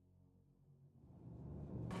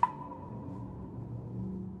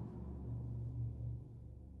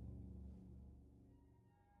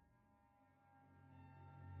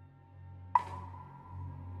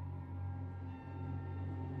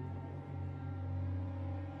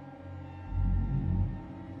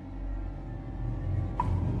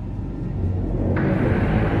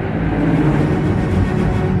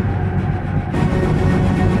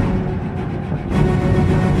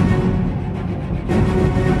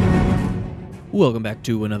Welcome back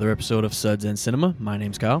to another episode of Suds and Cinema. My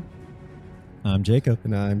name's Kyle. I'm Jacob.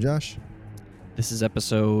 And I'm Josh. This is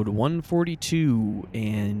episode 142,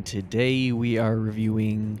 and today we are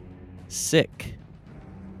reviewing Sick.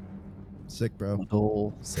 Sick, bro.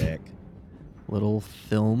 Little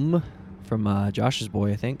film from Josh's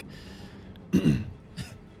boy, I think.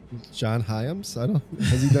 John Hyams?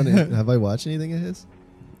 Has he done it? Have I watched anything of his?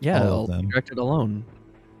 Yeah, All of them. directed alone.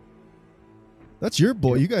 That's your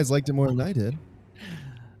boy. You guys liked it more than I did.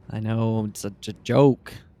 I know, it's such a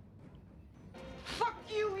joke. Fuck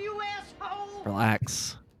you, you asshole!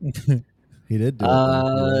 Relax. He did do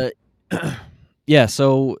it. Though. Yeah,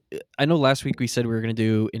 so I know last week we said we were going to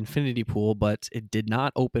do Infinity Pool, but it did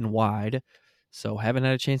not open wide, so haven't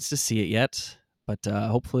had a chance to see it yet, but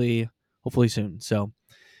hopefully soon. So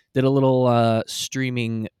did a little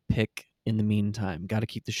streaming pick in the meantime. Got to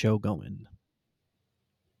keep the show going.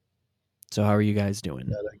 So how are you guys doing?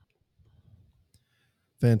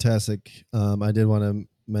 Fantastic. I did want to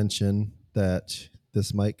mention that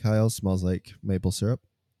this mic, Kyle, smells like maple syrup.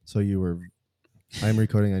 So I'm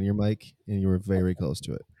recording on your mic, and you were very close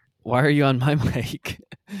to it. Why are you on my mic?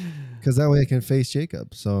 Because that way I can face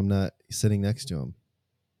Jacob, so I'm not sitting next to him.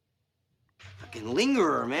 Fucking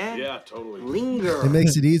lingerer, man. Yeah, totally. Lingerer. It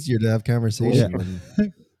makes it easier to have conversation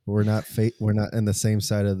when we're not in the same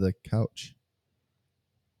side of the couch.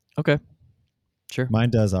 Okay. Sure. Mine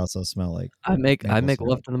does also smell like I make syrup.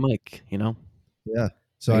 love to the mic, you know? Yeah.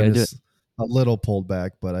 So I I'm gotta do just a little pulled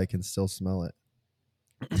back, but I can still smell it.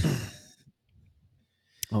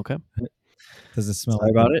 Okay. Does it smell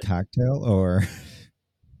Sorry like about a it. cocktail or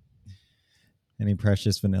any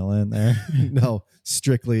precious vanilla in there? No,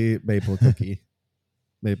 strictly maple cookie,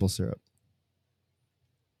 maple syrup.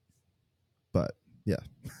 But yeah.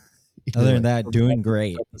 Other than that, doing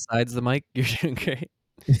great. Besides the mic, you're doing great.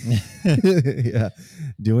 Yeah,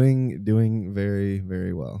 doing very,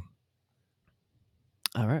 very well.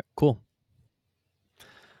 All right, cool.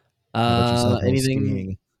 How about yourself? How was Anything?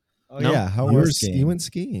 skiing? Oh No. yeah, how You was skiing? You went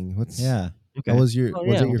skiing. Yeah. Okay. How was your? Oh,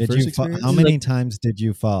 Was yeah. it your Did first you fall? experience? How many times did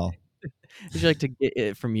you fall? Would you like to get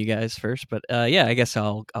it from you guys first? But yeah, I guess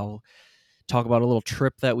I'll talk about a little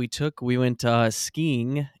trip that we took. We went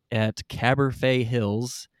skiing at Cabernet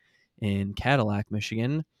Hills in Cadillac,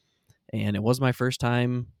 Michigan, and it was my first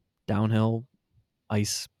time downhill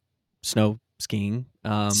snow skiing.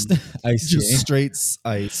 Ice Just skiing. straight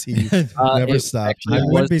ice. He never it stopped. actually I was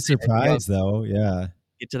wouldn't be pretty rough. surprised though. Yeah.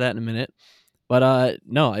 Get to that in a minute. But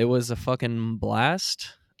no, it was a fucking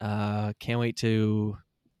blast. Can't wait to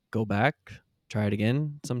go back, try it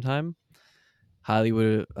again sometime. I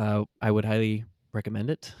would highly recommend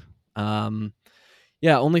it.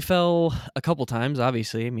 Yeah, only fell a couple times,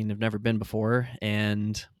 obviously. I mean, I've never been before,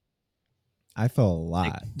 and I fell a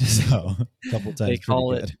lot. So a couple times. they call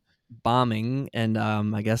pretty it good. bombing, and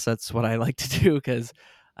I guess that's what I like to do because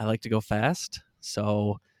I like to go fast.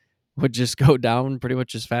 So would just go down pretty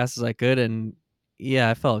much as fast as I could, and yeah,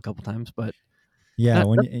 I fell a couple times, but Yeah, not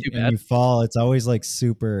when too bad. you fall, it's always like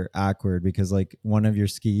super awkward because like one of your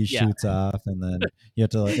skis Yeah. shoots off, and then you have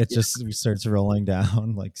to. It just starts rolling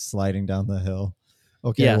down, like sliding down the hill.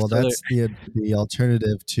 Okay, Yeah, well, so that's the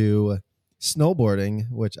alternative to snowboarding,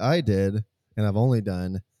 which I did and I've only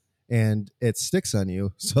done, and it sticks on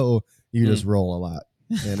you, so you just roll a lot,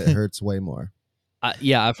 and it hurts way more.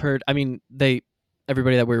 Yeah, I've heard. I mean,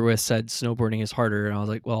 everybody that we were with said snowboarding is harder, and I was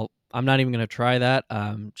like, well, I'm not even gonna try that.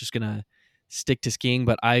 I'm just gonna stick to skiing.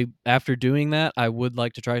 But after doing that, I would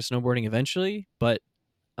like to try snowboarding eventually. But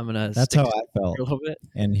I'm gonna. That's stick how to I felt. a little bit.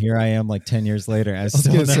 And here I am, like 10 years later. I I was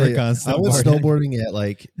still gonna never say, gone I went snowboarding. snowboarding at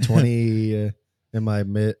like 20 in my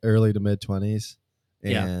early to mid 20s,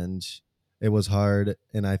 Yeah. and it was hard.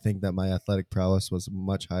 And I think that my athletic prowess was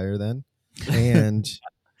much higher then, and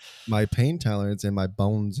my pain tolerance and my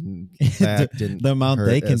bones and back didn't The amount hurt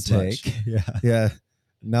they can as much. take. Yeah. Yeah,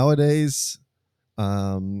 nowadays,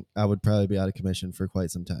 I would probably be out of commission for quite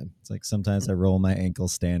some time. It's like sometimes I roll my ankle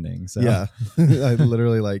standing. So Yeah, I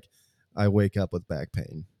literally I wake up with back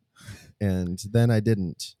pain, and then I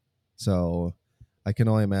didn't. So I can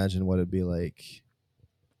only imagine what it'd be like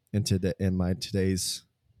in today's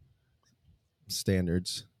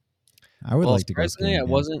standards. I would Well, like to go surprisingly, skiing. I again.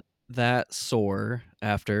 wasn't that sore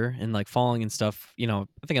after, and like falling and stuff. You know,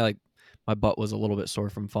 I think my butt was a little bit sore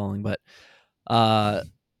from falling, but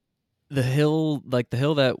the hill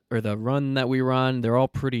that or the run that we run, they're all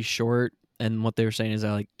pretty short. And what they were saying is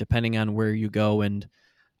that like depending on where you go, and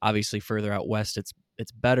obviously further out west, it's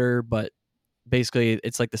better, but basically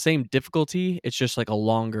it's like the same difficulty. It's just like a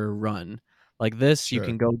longer run. Like this, you Sure.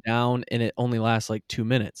 can go down and it only lasts like 2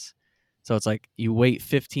 minutes. So it's like you wait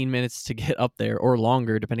 15 minutes to get up there or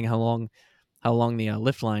longer, depending how long how long the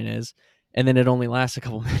lift line is, and then it only lasts a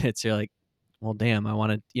couple minutes. You're like, well, damn, I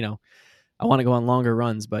want to, I want to go on longer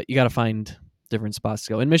runs, but you got to find different spots to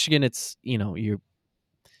go. In Michigan, it's, you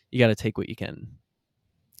got to take what you can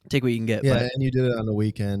get. Yeah, But and you did it on the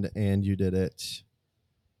weekend, and you did it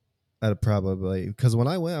at probably because when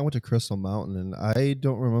I went to Crystal Mountain, and I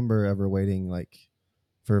don't remember ever waiting like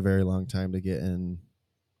for a very long time to get in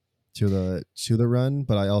to the run,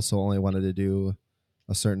 but I also only wanted to do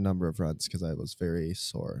a certain number of runs because I was very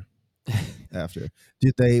sore after.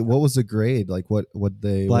 What was the grade? Like what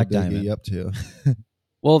Black get Diamond. you up to?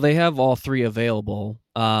 well, they have all three available.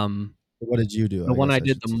 What did you do? The one guess I did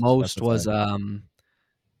should the most specify. was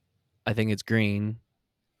I think it's green.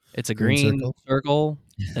 It's a Green green circle,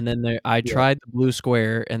 and then I tried the blue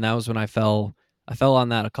square, and that was when I fell. I fell on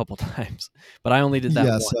that a couple times, but I only did that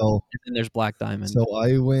Yeah, once. so And then there's Black Diamond. so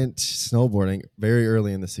I went snowboarding very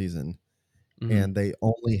early in the season, Mhm. and they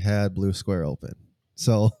only had blue square open.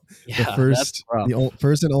 So yeah, the that's rough.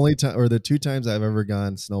 first and only time, or the two times I've ever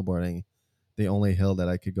gone snowboarding, the only hill that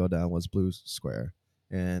I could go down was blue square,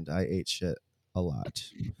 and I ate shit a lot.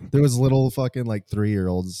 There was little fucking like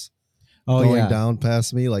 3-year-olds Oh going yeah. down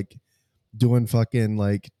past me, like doing fucking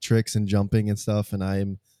like tricks and jumping and stuff, and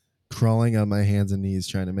I'm crawling on my hands and knees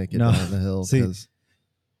trying to make it No. down the hill See, because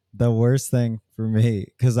The worst thing for me,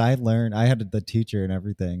 because I had the teacher and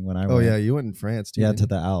everything when I oh went. yeah, you went in France too. Yeah, didn't to you?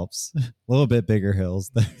 the Alps. A little bit bigger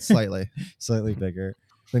hills there. Slightly. Slightly bigger.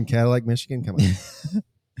 Then Cadillac, Michigan. Come on.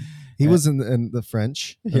 He was in the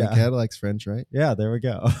French. Yeah. Cadillac's French, right? Yeah, there we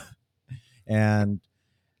go. And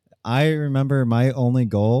I remember my only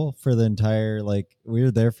goal for the entire, like, we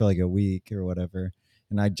were there for like a week or whatever.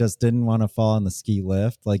 And I just didn't want to fall on the ski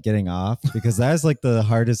lift, like getting off, because that's like the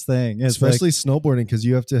hardest thing. It's Especially like, snowboarding, because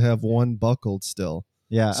you have to have one buckled still.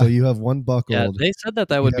 yeah. So you have one buckled. Yeah, they said that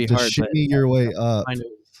you would have be to hard. shimmy But your way up I know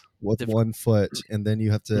with different. one foot, and then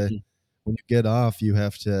you have to Mhm. when you get off, you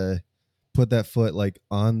have to put that foot like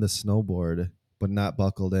on the snowboard, but not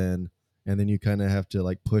buckled in, and then you kind of have to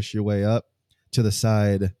like push your way up to the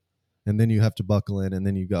side, and then you have to buckle in, and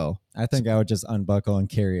then you go. I think I would just unbuckle and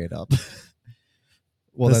carry it up.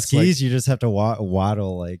 Well, the that's skis, you just have to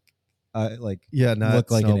waddle like yeah, not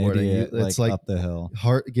look like an snowboarding. idiot, It's like like up the hill.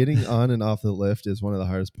 hard getting on and off the lift is one of the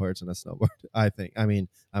hardest parts on a snowboard. I think. I mean,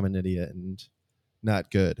 I'm an idiot and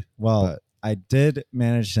not good. Well, but I did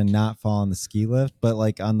manage to not fall on the ski lift, but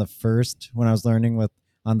like on the first, when I was learning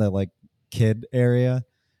on the like kid area,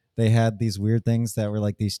 they had these weird things that were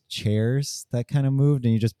like these chairs that kind of moved,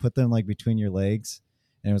 and you just put them like between your legs,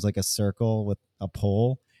 and it was like a circle with a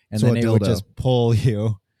pole, and So then a it would dildo. just pull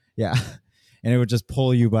you. Yeah. And it would just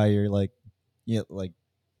pull you by your like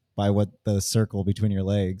by what the circle between your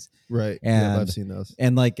legs. right, yeah, And I've seen those.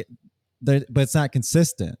 and like but it's not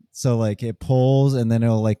consistent, so like it pulls and then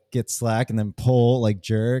it'll like get slack and then pull, like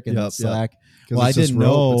jerk and then Yep, yep. slack. 'Cause Well, it's I just didn't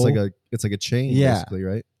rope. know. It's like a chain, Yeah. basically,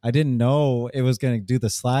 right? I didn't know it was going to do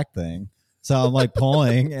the slack thing, so I'm like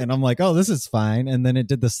pulling and I'm like, oh, this is fine, and then it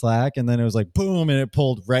did the slack and then it was like boom and it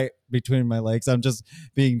pulled right between my legs. I'm just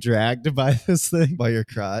being dragged by this thing. By your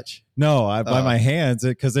crotch. No, by Oh. my hands,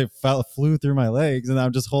 because it flew through my legs, and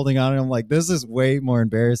I'm just holding on. And I'm like, this is way more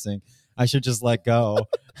embarrassing. I should just let go.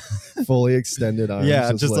 Fully extended arms.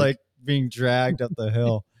 Yeah, just like being dragged up the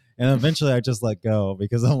hill. And eventually, I just let go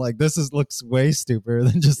because I'm like, looks way stupider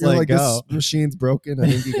than just you're let like, go. this machine's broken. I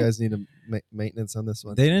think you guys need a maintenance on this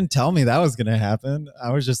one. They didn't tell me that was gonna happen.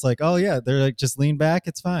 I was just like, oh yeah. They're like, just lean back.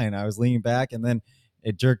 It's fine. I was leaning back, and then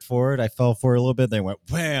it jerked forward. I fell forward a little bit. They went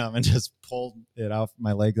wham and just pulled it off,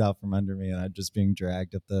 my legs out from under me, and I'm just being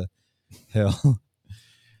dragged up the hill.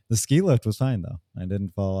 The ski lift was fine though. I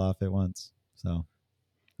didn't fall off it once. So,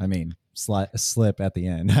 I mean, slip at the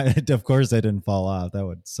end. Of course, I didn't fall off. That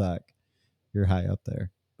would suck. You're high up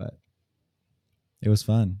there, but it was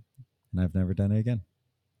fun, and I've never done it again.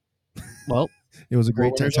 Well, It was a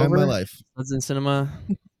great winter's time of my over. life. Suds in Cinema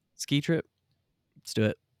ski trip. Let's do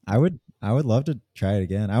it. I would love to try it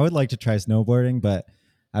again. I would like to try snowboarding, but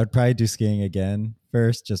I would probably do skiing again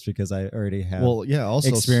first, just because I already have Well, yeah. Also,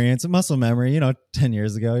 experience and muscle memory. 10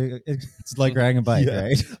 years ago, it's like riding a bike, Yeah.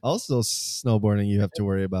 right? Also, snowboarding, you have to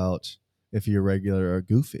worry about if you're regular or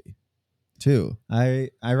goofy, too. I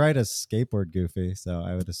ride a skateboard goofy, so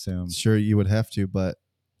I would assume. Sure, you would have to, but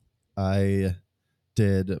I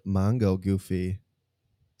did Mongo goofy,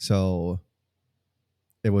 so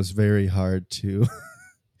it was very hard to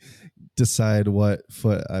decide what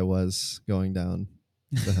foot I was going down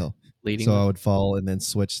the hill. Leading. So I would fall and then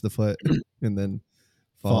switch the foot, and then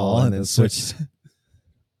fall and and then then switch.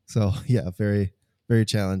 So yeah, very very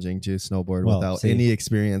challenging to snowboard Well, without see. any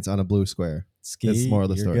experience on a blue square. ski, That's more of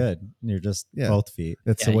the you're story. good. You're just Yeah. both feet.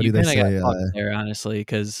 It's Yeah, what do you they kind of say? got fucked there, honestly,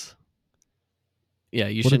 because you What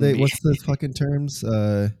do shouldn't they? be. What's the fucking terms?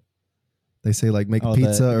 They say like make Oh,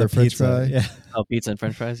 pizza the or French pizza. fry. Yeah. Oh, pizza and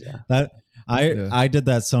French fries. Yeah. That Yeah. I did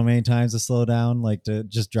that so many times to slow down, like to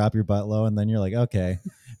just drop your butt low, and then you're like, okay.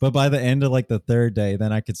 But by the end of like the third day,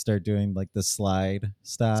 then I could start doing like the slide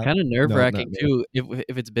stop. It's kind of nerve wracking me. too.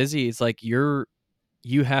 If it's busy, it's like you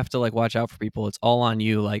have to like watch out for people. It's all on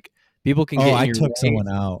you. Like people can get in I your took way. someone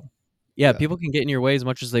out. Yeah, people can get in your way as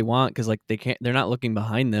much as they want because like they're not looking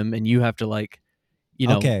behind them, and you have to like,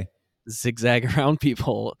 Okay. zigzag around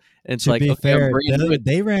people. And it's To like, be okay, I'm fair, bringing you with-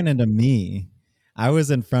 they ran into me. I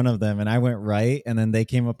was in front of them and I went right, and then they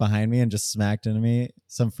came up behind me and just smacked into me.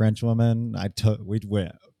 Some French woman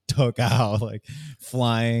took out like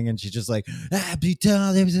flying, and she's just like,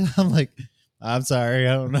 putain. I'm like, I'm sorry,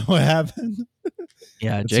 I don't know what happened.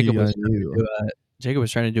 Yeah, Let's Jacob see was on you.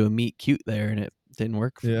 trying to do a meet cute there, and it didn't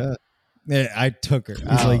work. Yeah. Yeah, I took her. He's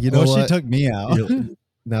out. like, you know She what? took me out.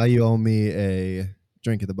 Now you owe me a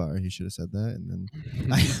drink at the bar. You should have said that, and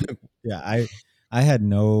then I had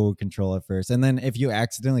no control at first, and then if you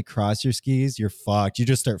accidentally cross your skis, you're fucked. You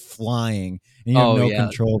just start flying, and you have no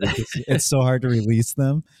control because it's so hard to release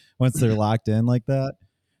them once they're locked in like that.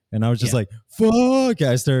 And I was just like, fuck.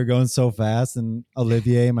 I started going so fast, and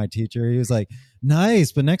Olivier, my teacher, he was like,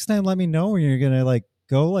 nice, but next time let me know when you're gonna like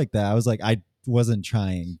go like that. I was like, I wasn't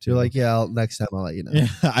trying to. you're like, yeah, next time I'll let you know. Yeah,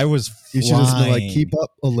 I was You should have just been like, flying. keep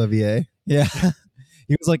up, Olivier. Yeah.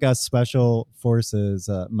 He was like a special forces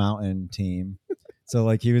mountain team. So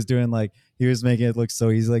like he was making it look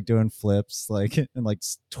so easy, like doing flips, like and like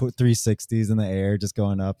 360s in the air, just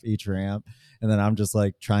going up each ramp. And then I'm just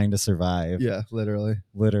like trying to survive. Yeah, literally.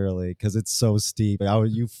 Because it's so steep.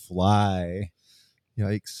 You fly.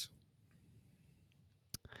 Yikes.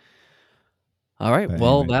 All right. But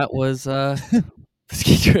Well, anyway. that was the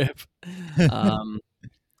ski trip.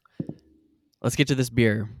 Let's get to this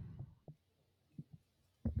beer.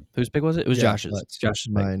 Whose pick was it? It was Josh's. Josh's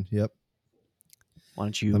pick. Mine. Yep. Why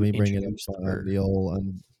don't you Let me bring it up introduce the on bird?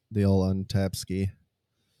 the old Untapped ski.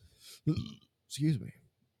 Excuse me.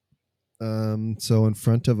 So in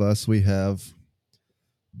front of us we have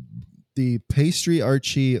the Pastry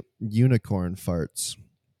Archie Unicorn Farts,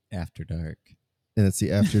 After dark. and it's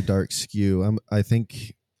the After Dark skew. I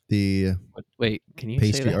think the Wait, can you say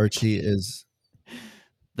Pastry that? Archie is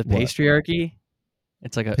The what? patriarchy?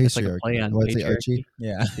 It's like a play on Why did I say patriarchy. Archie?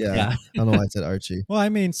 Yeah. Yeah. Yeah. I don't know why I said Archie. Well, I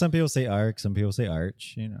mean, some people say arc, some people say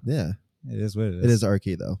arch. Yeah. It is what it is. It is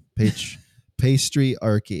Archie though. Pastry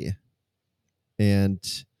Archie. And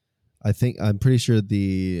I'm pretty sure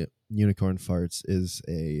the Unicorn Farts is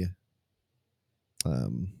a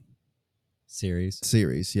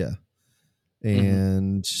series. yeah.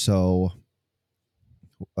 And so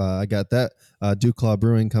I got that. Duclaw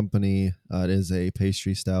Brewing Company. It is a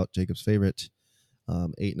pastry stout, Jacob's favorite,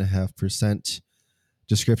 8.5%.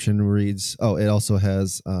 Description reads, it also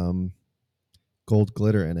has gold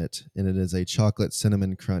glitter in it, and it is a chocolate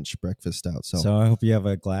cinnamon crunch breakfast stout. So I hope you have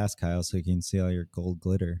a glass, Kyle, so you can see all your gold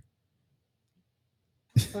glitter.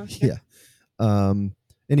 Yeah.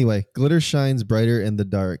 Anyway, glitter shines brighter in the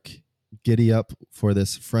dark. Giddy up for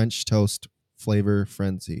this French toast flavor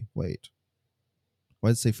frenzy. Wait. Why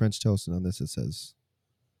does it say French toast? And on this it says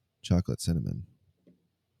chocolate cinnamon.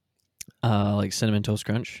 Like cinnamon toast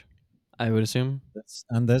crunch, I would assume.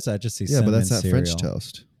 On this, I just see Yeah, but that's not cinnamon French cereal.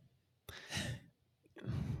 toast.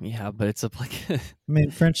 Yeah, but it's like I mean,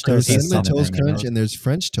 French There's toast has cinnamon toast cinnamon in crunch it. and there's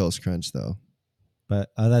French toast crunch though. But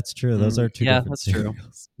that's true. Those are two yeah, different that's true.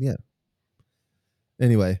 cereals.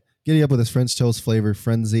 Anyway, giddy up with this French toast flavor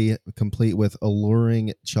frenzy, complete with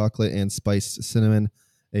alluring chocolate and spiced cinnamon.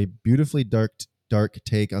 A beautifully dark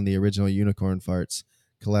take on the original Unicorn Farts.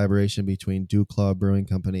 Collaboration between Duclaw Brewing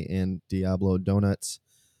Company and Diablo Donuts.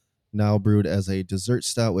 Now brewed as a dessert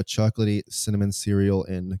stout with chocolatey cinnamon cereal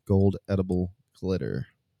and gold edible glitter.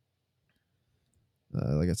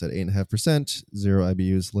 Like I said, 8.5%, 0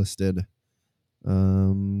 IBUs listed.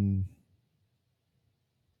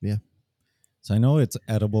 Yeah. So I know it's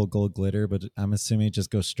edible gold glitter, but I'm assuming it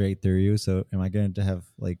just goes straight through you. So am I going to have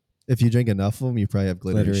like If you drink enough of them, you probably have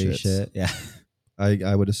glittery shits. shit? Yeah.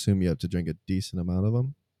 I would assume you have to drink a decent amount of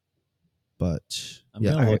them. But I'm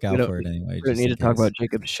yeah, going to look we out don't- for it anyway. we don't just need in to talk case. about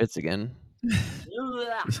Jacob's shits again.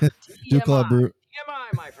 Duclaw Brew.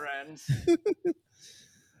 TMI, my friends.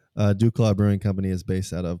 Duclaw Brewing Company is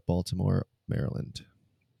based out of Baltimore, Maryland.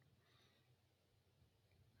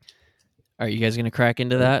 Are you guys gonna crack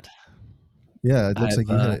into that Yeah, it looks like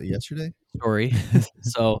you I've, had it yesterday. story?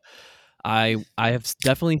 So, I have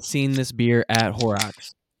definitely seen this beer at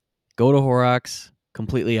Horrocks. Go to Horrocks,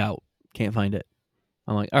 completely out. Can't find it.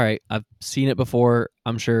 I'm like, all right, I've seen it before.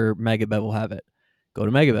 I'm sure Megabev will have it. Go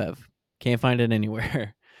to Megabev. Can't find it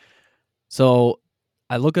anywhere. So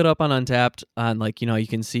I look it up on Untapped on like, you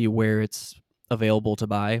can see where it's available to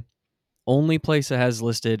buy. Only place it has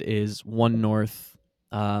listed is One North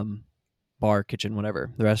bar, kitchen,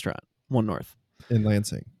 whatever, the restaurant. One North. In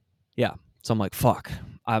Lansing. Yeah. So I'm like, fuck.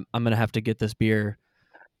 I'm going to have to get this beer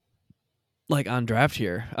like on draft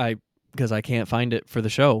here. Because I can't find it for the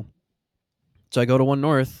show. So I go to One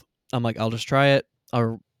North. I'm like, I'll just try it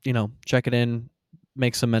or, check it in,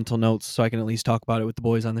 make some mental notes so I can at least talk about it with the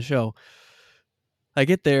boys on the show. I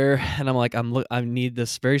get there and I'm like, I need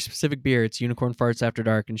this very specific beer. It's Unicorn Farts After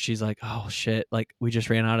Dark. And she's like, oh shit. Like we just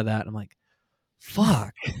ran out of that. And I'm like,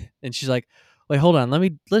 fuck. And she's like, wait, hold on. Let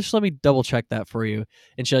me double check that for you.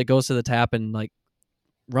 And she like goes to the tap and like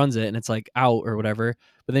runs it and it's like out or whatever.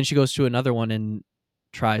 But then she goes to another one and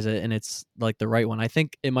tries it and it's like the right one. I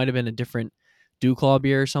think it might've been a different Dew Claw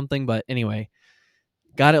beer or something. But anyway,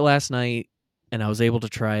 got it last night and I was able to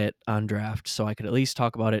try it on draft so I could at least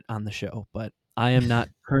talk about it on the show. But I am not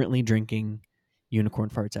currently drinking Unicorn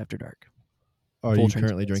Farts After Dark. Are Full you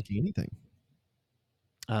currently transparency. drinking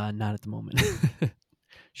anything? Not at the moment.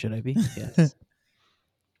 Should I be? Yes.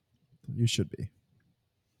 You should be.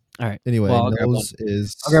 All right. Anyway, Well, I'll grab Nose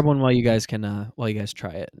is I'll grab one while you guys can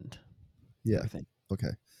try it and yeah. everything.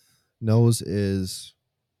 Okay. Nose is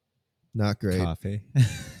not great. Coffee.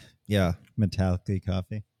 Yeah. Metallic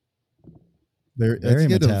coffee. Very Very I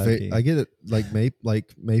get metallic-y. I get it like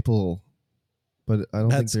maple, but I don't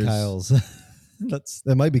That's think there's Kyle's.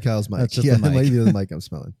 That might be Kyle's mic. That's just Yeah, the it might mic. be the mic I'm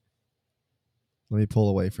smelling. Let me pull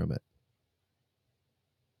away from it.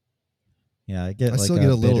 Yeah, I get I like still get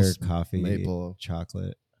a little bitter coffee maple.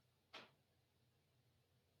 chocolate.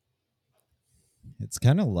 It's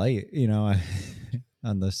kind of light,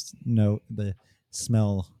 on this note, the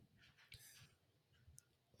smell.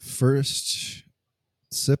 First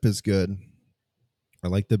sip is good. I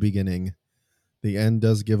like the beginning. The end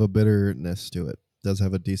does give a bitterness to it. Does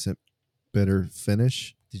have a decent bitter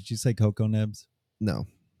finish. Did you say cocoa nibs? No,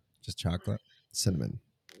 Just chocolate? cinnamon.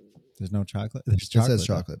 There's no chocolate? There's It chocolate. says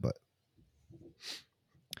chocolate, but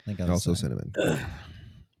I think I also was cinnamon.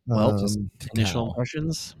 Well, just initial cacao.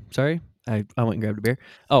 impressions. Sorry, I went and grabbed a beer.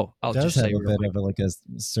 Oh, I'll It does just have say a real bit quick. of like a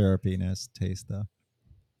syrupiness taste, though.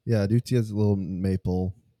 Yeah, Duty has a little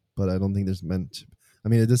maple, but I don't think there's meant. I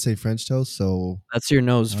mean, it does say French toast, so That's your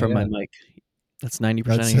nose Oh, from my yeah. mic. That's 90% of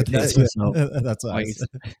That's- your that's- taste. So That's what I why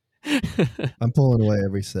said. I'm pulling away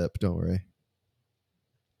every sip. Don't worry.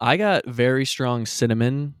 I got very strong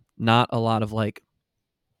cinnamon, not a lot of like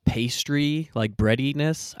pastry, like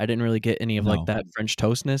breadiness. I didn't really get any of like No. that French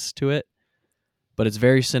toastness to it, but it's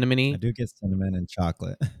very I cinnamony. do get cinnamon and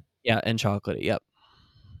chocolate. Yeah, and chocolatey. Yep.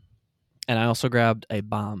 And I also grabbed a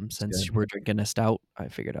bomb since good. we're drinking a stout. I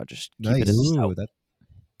figured I'll just keep Nice. it as a stout. Ooh, that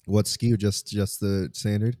What skew? Just the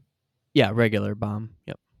standard? Yeah, regular bomb.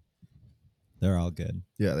 Yep. they're all good.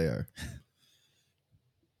 Yeah, they are.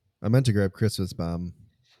 I meant to grab Christmas bomb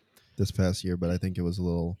this past year, but I think it was a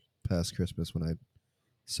little past Christmas when I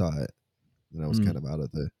saw it, and I was kind of out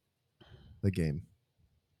of the game.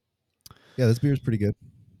 Yeah, this beer is pretty good.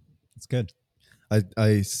 It's good.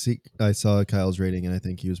 I saw Kyle's rating, and I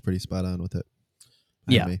think he was pretty spot on with it.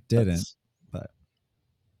 Yeah. Me. Didn't, That's- but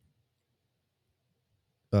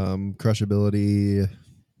Crushability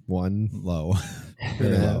 1. low. and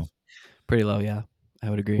Very a half. low. Pretty low, yeah. I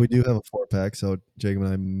would agree. We do have a 4-pack, so Jacob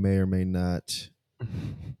and I may or may not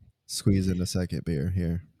squeeze in a second beer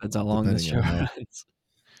here, That's how long this show depending on how- runs.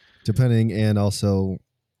 depending. And also,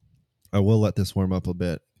 I will let this warm up a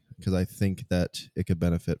bit because I think that it could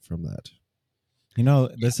benefit from that.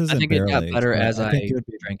 This isn't I think it barrel got aged, better but as I think it would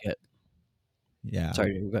be, drank it. yeah.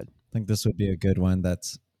 Sorry, you're good. I think this would be a good one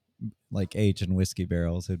that's like aged in whiskey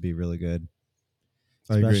barrels. It'd be really good.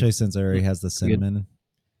 I agree. Especially since it already has the cinnamon.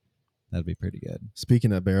 That'd be pretty good.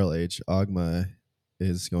 Speaking of barrel age, Ogma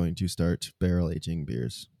is going to start barrel aging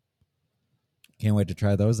beers. Can't wait to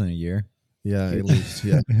try those in a year. Yeah, at least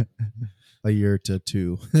a year to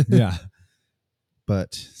 2, Yeah.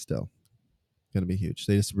 but still gonna be huge.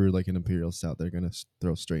 They just brewed like an imperial stout. They're gonna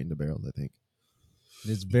throw straight into barrels, I think.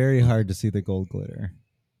 It's very hard to see the gold glitter.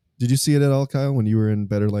 Did you see it at all, Kyle, when you were in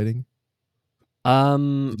better lighting?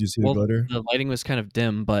 Did you see the glitter? The lighting was kind of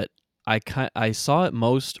dim, but I saw it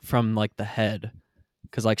most from like the head,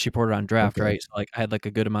 because like she poured it on draft, Okay. right? So like I had like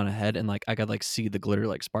a good amount of head, and like I could like see the glitter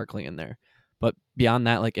like sparkling in there. But beyond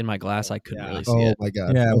that, like in my glass, I couldn't really see Oh it. my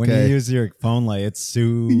god! Yeah, when you okay. use your phone light, it's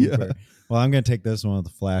super. Yeah. Well, I'm gonna take this one with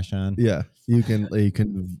the flash on. Yeah, you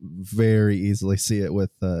can very easily see it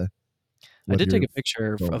with. I did take your a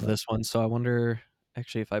picture phone of light. this one, so I wonder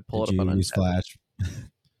Actually, if I pull Did it up you on use Flash?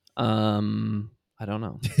 I don't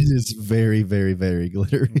know. It is very, very, very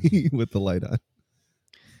glittery with the light on.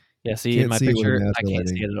 Yeah, see in Can't my see it with a picture, I natural can't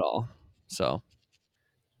see lighting. it at all. So,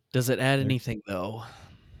 does it add There- anything though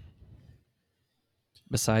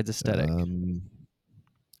besides aesthetic?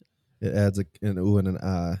 It adds an ooh and an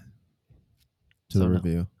ah to So the no,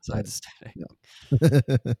 review. besides aesthetic.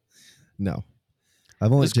 No. No.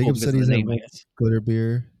 I've only It's cool Jacob because said of he's the had name, I guess. glitter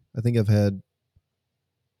beer. I think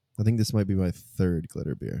this might be my third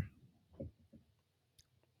glitter beer.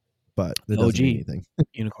 But that doesn't mean OG anything.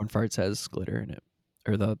 Unicorn Farts has glitter in it,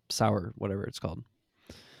 or the sour, whatever it's called.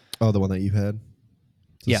 Oh, the one that you had?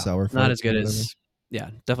 The Yeah, sour not farts as good or whatever? as. Yeah,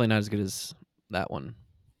 definitely not as good as that one.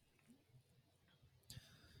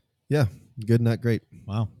 Yeah, good, not great.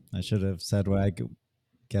 Wow, I should have said what I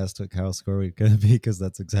guessed what Kyle's score was going to be because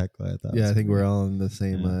that's exactly what I thought. Yeah, it I was think gonna we're be. all in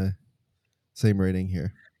the same rating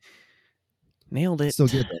here. Nailed it. Still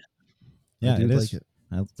good though. Yeah, I do it like is. it.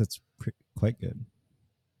 That's quite good.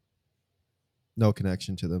 No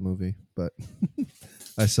connection to the movie, but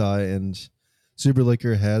I saw it, and Super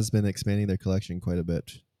Liquor has been expanding their collection quite a bit.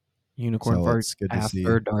 Unicorn So Farts it's good to see.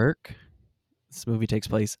 After Dark. This movie takes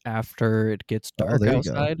place after it gets Oh, dark there you go.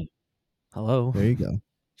 outside. Hello. There you go.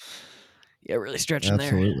 Yeah, really stretching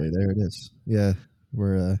Absolutely, there it is. Yeah,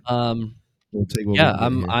 we're there. we'll take what Yeah, we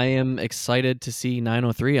can get here. I am excited to see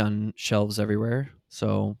 903 on shelves everywhere.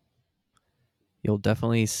 So you'll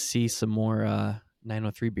definitely see some more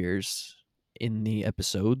 903 beers in the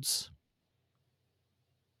episodes.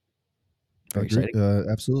 Very exciting.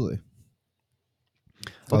 Absolutely.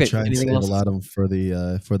 Okay, I'll try and anything save else? a lot of them for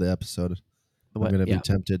the episode. I'm going to Yeah. be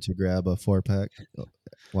tempted to grab a 4-pack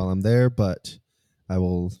while I'm there, but I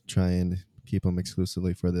will try and keep them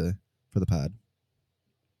exclusively for the pod.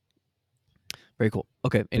 Very cool.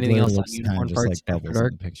 Okay, The anything glitter else on looks kind Unicorn of just Farts like After bubbles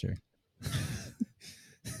Dark? in the picture.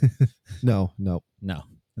 No. No,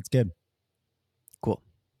 that's good. Cool.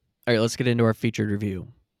 All right, let's get into our featured review.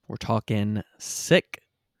 We're talking Sick.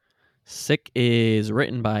 Sick is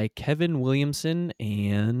written by Kevin Williamson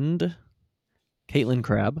and Caitlin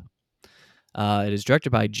Crabb. It is directed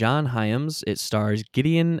by John Hyams. It stars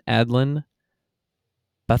Gideon Adlin,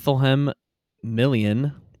 Bethlehem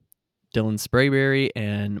Million, Dylan Sprayberry,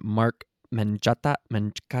 and Mark Menchata.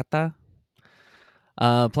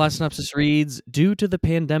 Plot synopsis reads, due to the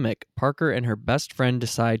pandemic, Parker and her best friend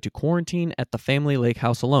decide to quarantine at the family lake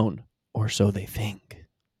house alone, or so they think.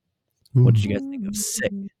 What did you guys think of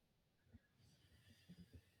Sick?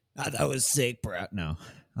 That was sick, bro. No,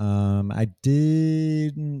 I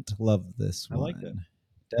didn't love this I one. liked it.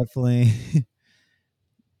 Definitely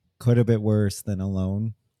quite a bit worse than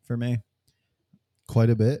Alone for me. Quite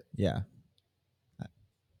a bit. Yeah.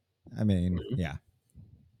 I mean, Mhm. yeah.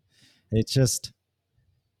 It's just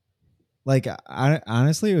like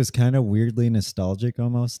honestly, it was kind of weirdly nostalgic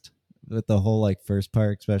almost with the whole like first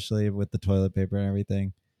part, especially with the toilet paper and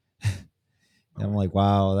everything. And I'm like,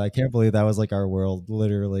 wow, I can't believe that was like our world,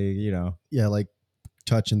 literally, Yeah, like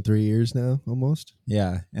touching 3 years now, almost.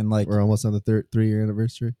 Yeah, and like We're almost on the 3-year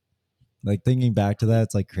anniversary. like thinking back to that,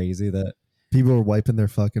 it's like crazy that People were wiping their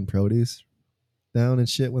fucking produce down and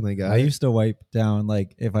shit when they got I it. used to wipe down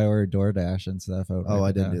like if I ordered DoorDash and stuff. Oh,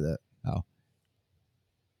 I didn't do that. Oh,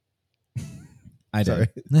 I Sorry.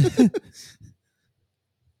 did.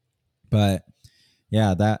 But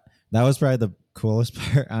yeah, that was probably the coolest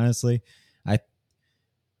part. Honestly,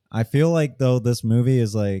 I feel like though this movie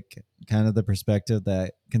is like kind of the perspective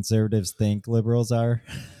that conservatives think liberals are.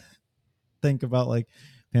 Think about like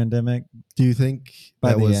pandemic. Do you think By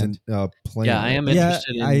that the was end. planned? Yeah, I am Yeah,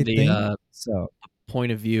 interested in I the think so.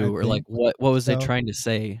 point of view, I or like think what was they so. trying to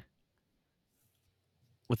say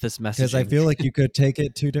with this message? Because I feel like you could take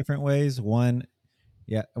it two different ways. One,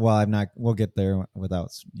 yeah, well, I'm not. We'll get there without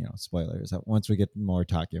spoilers once we get more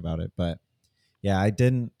talking about it. But yeah, I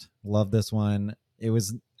didn't love this one. It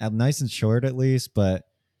was nice and short at least, but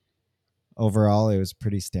overall it was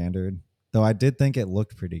pretty standard. Though I did think it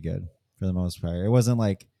looked pretty good for the most part. It wasn't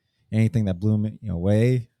like anything that blew me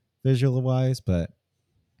away visual wise, but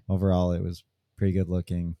overall it was pretty good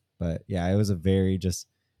looking. But yeah, it was a very just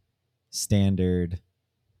standard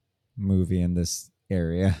movie in this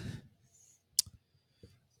area.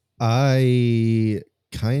 I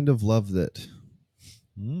kind of loved it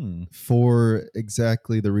Mm. for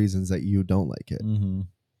exactly the reasons that you don't like it. Mm-hmm.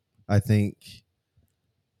 I think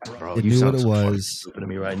Bro, it you knew sound what it so fucking was. stupid to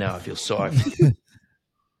me right now. I feel sorry for you.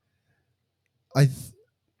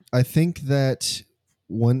 I think that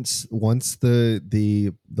once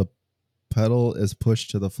the pedal is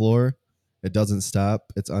pushed to the floor, it doesn't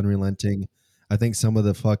stop. It's unrelenting. I think some of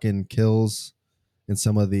the fucking kills and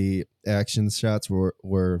some of the action shots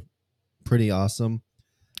were pretty awesome.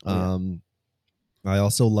 Oh, yeah. I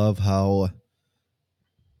also love how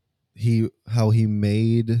he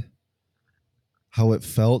made how it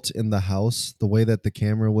felt in the house, the way that the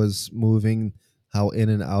camera was moving, how in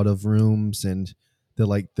and out of rooms, and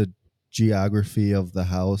the geography of the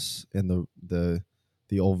house and the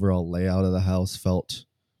overall layout of the house felt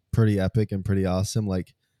pretty epic and pretty awesome.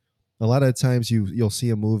 Like a lot of times you'll see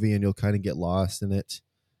a movie and you'll kind of get lost in it,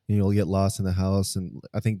 and you'll get lost in the house. And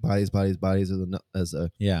I think Bodies is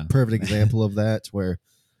a Yeah. perfect example of that, where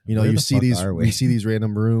Where you the see fuck these are we? you see these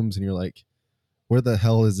random rooms and you're like, where the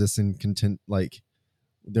hell is this in content? Like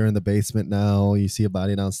they're in the basement now. You see a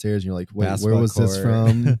body downstairs and you're like, wait, where Basketball was this court.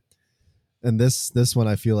 from? And this one,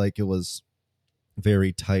 I feel like it was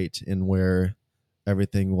very tight in where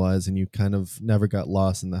everything was, and you kind of never got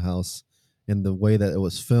lost in the house. In the way that it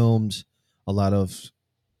was filmed, a lot of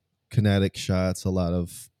kinetic shots, a lot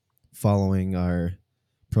of following our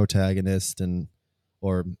protagonist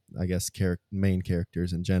or I guess main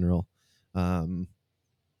characters in general.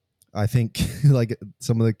 I think like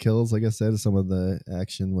some of the kills, like I said, some of the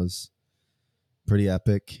action was pretty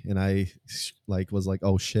epic, and I was like,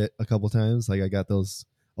 oh shit, a couple times. Like I got those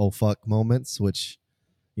oh fuck moments, which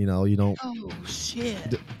you don't. Oh,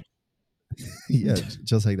 shit. Yeah,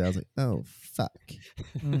 just like that. I was like, oh fuck.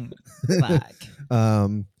 Fuck.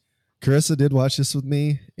 Carissa did watch this with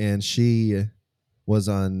me, and she was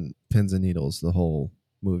on pins and needles the whole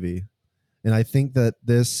movie. And I think that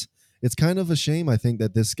it's kind of a shame. I think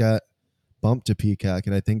that this got bumped to Peacock,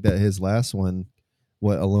 and I think that his last one,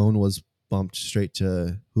 Alone, was bumped straight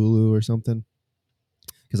to Hulu or something.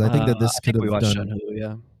 Because I think that this could we have watched done. it on Hulu,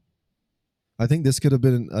 yeah. I think this could have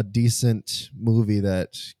been a decent movie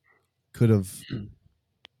that could have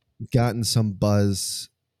gotten some buzz,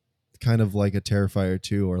 kind of like a Terrifier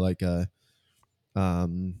 2 or like a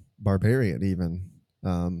Barbarian even.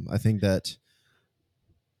 I think that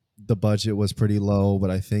the budget was pretty low,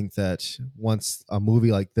 but I think that once a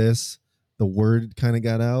movie like this, the word kind of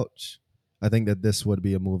got out, I think that this would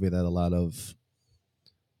be a movie that a lot of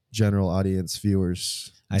general audience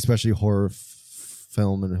viewers, especially horror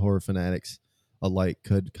film and horror fanatics alike,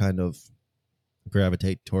 could kind of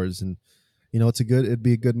gravitate towards. And it'd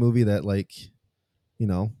be a good movie that like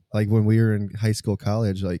when we were in high school,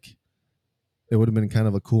 college, like it would have been kind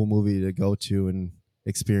of a cool movie to go to and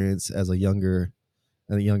experience as a younger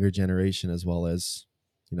generation, as well as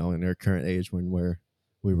in our current age when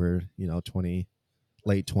we were 20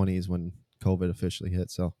 late 20s when COVID officially hit.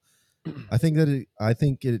 So I think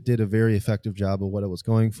it did a very effective job of what it was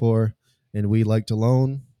going for, and we liked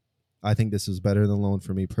Alone. I think this was better than Alone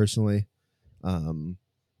for me personally,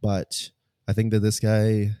 but I think that this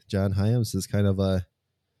guy John Hyams is kind of a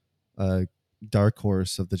dark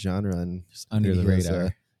horse of the genre, and Just under the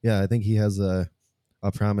radar. I think he has a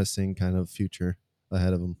promising kind of future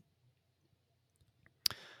ahead of him.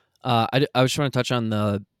 I was trying to touch on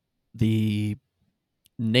the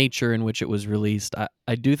nature in which it was released.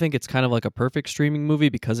 I do think it's kind of like a perfect streaming movie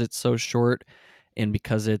because it's so short, and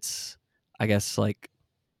because it's, I guess, like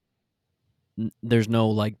there's no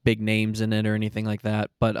like big names in it or anything like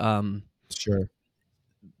that. But Sure.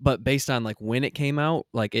 But based on like when it came out,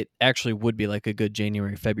 like it actually would be like a good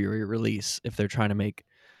January, February release if they're trying to make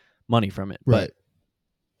money from it. Right.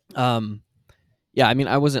 But yeah, I mean,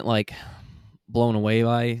 I wasn't like blown away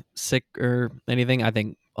by Sick or anything. I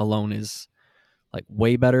think Alone is like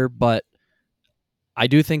way better, but I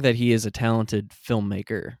do think that he is a talented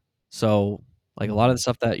filmmaker. So like a lot of the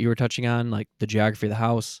stuff that you were touching on, like the geography of the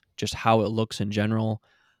house, just how it looks in general,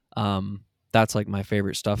 that's like my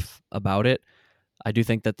favorite stuff about it. I do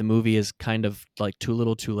think that the movie is kind of like too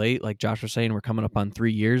little too late. Like Josh was saying, we're coming up on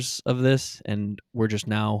 3 years of this, and we're just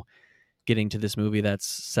now getting to this movie that's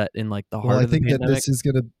set in like the heart Well, I of the think that pandemic. this is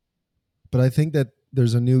gonna, but I think that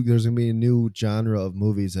there's gonna be a new genre of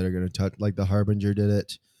movies that are gonna touch, like The Harbinger did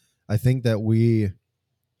it. I think that we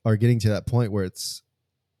are getting to that point where it's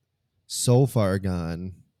so far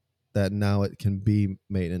gone that now it can be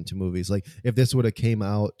made into movies. Like if this would have came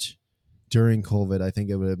out during COVID, I think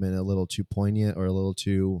it would have been a little too poignant or a little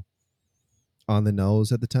too on the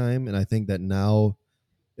nose at the time. And I think that now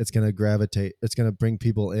it's going to bring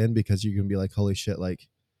people in because you can be like, holy shit, like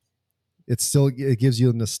it gives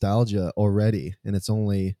you nostalgia already. And it's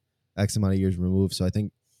only X amount of years removed. So I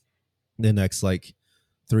think the next like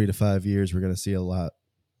 3 to 5 years, we're going to see a lot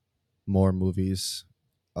more movies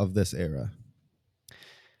of this era.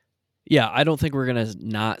 Yeah, I don't think we're going to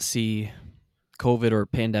not see COVID or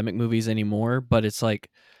pandemic movies anymore, but it's like,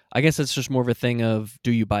 I guess it's just more of a thing of,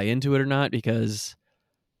 do you buy into it or not? Because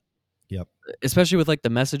Yep. especially with like the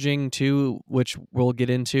messaging too, which we'll get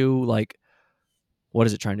into. Like, what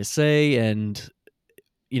is it trying to say, and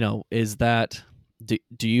is that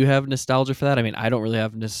do you have nostalgia for that? I mean, I don't really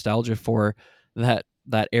have nostalgia for that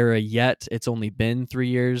era yet. It's only been 3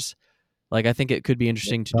 years. Like, I think it could be It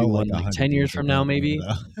interesting to do felt like one like 100 10 years years from ago now, to me, maybe.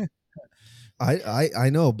 though. I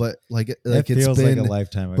know, but like It it's feels been like a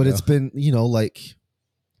lifetime ago. but it's been, like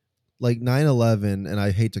 9/11, and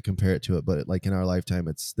I hate to compare it to it, but like in our lifetime,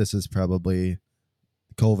 this is probably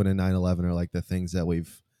COVID and 9/11 are like the things that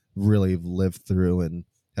we've really lived through and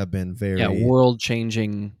have been Yeah, very world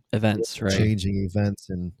changing events, right? changing events.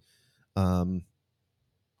 And um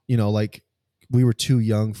like we were too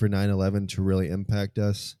young for 9/11 to really impact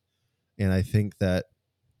us. And I think that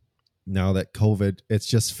now that COVID, it's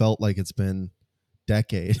just felt like it's been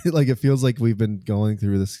decade. Like it feels like we've been going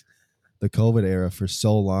through the COVID era for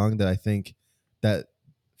so long that I think that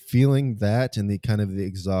feeling that and the kind of the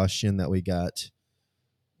exhaustion that we got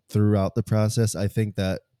throughout the process, I think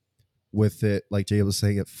that with it, like Jay was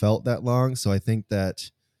saying, it felt that long. So I think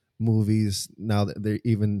that movies, now that they're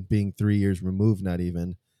even being 3 years removed, not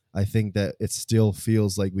even, I think that it still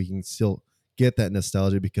feels like we can still get that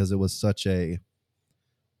nostalgia because it was such a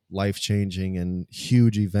life-changing and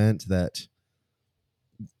huge event that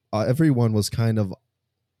everyone was kind of,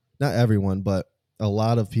 not everyone, but a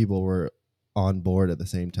lot of people were on board at the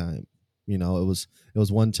same time. It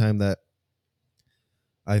was one time that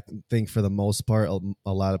I think for the most part,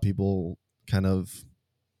 a lot of people kind of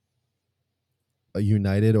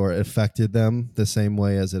united or affected them the same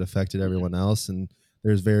way as it affected everyone else. And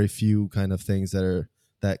there's very few kind of things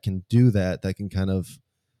that can do that can kind of,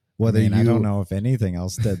 whether I don't know if anything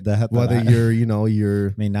else did that. whether you're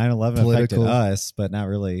 9/11 affected political- us, but not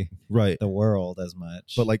really right, the world as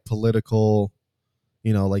much. but like political,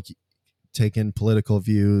 like take in political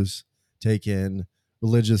views, take in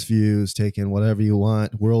religious views, take in whatever you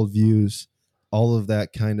want, world views, all of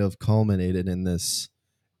that kind of culminated in this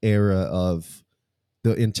era of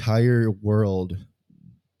the entire world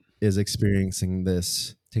is experiencing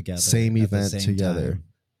this together, same at the event same together. time.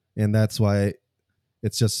 And that's why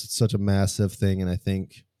it's just such a massive thing. And I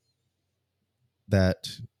think that,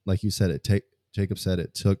 like you said, Jacob said,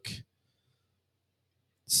 it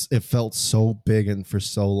felt so big and for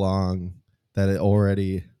so long that it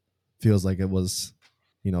already feels like it was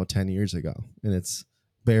 10 years ago, and it's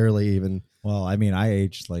barely even. Well, I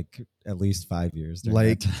aged like at least 5 years. during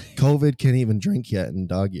Like that time. COVID can't even drink yet in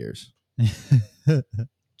dog years.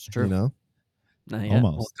 It's true. Not yet.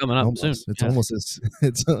 Almost. Well, coming up Almost. soon. It's Yeah. almost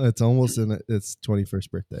it's almost in its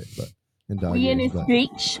 21st birthday, but in dog We in years. this But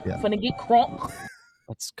bitch, yeah. finna get crunk.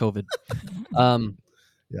 That's COVID.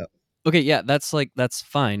 Yeah. Okay, yeah, that's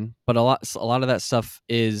fine, but a lot of that stuff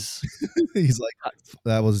is he's like,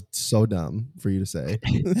 that was so dumb for you to say,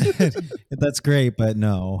 That's great, but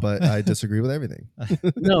no. but I disagree with everything.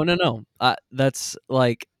 no. That's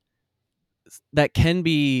like, that can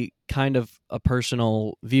be kind of a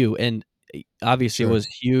personal view, and obviously Sure. it was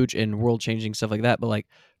huge and world changing stuff like that. But like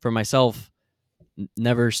for myself,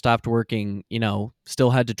 never stopped working. Still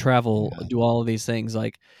had to travel, Yeah. do all of these things.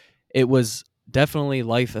 Like, it was definitely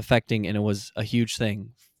life affecting, and it was a huge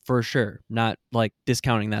thing for sure. Not like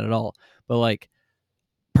discounting that at all, but like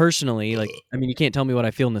personally, like, you can't tell me what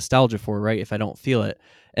I feel nostalgia for, right? If I don't feel it.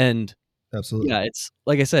 And Absolutely. yeah, it's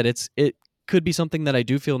like I said, it could be something that I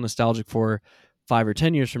do feel nostalgic for 5 or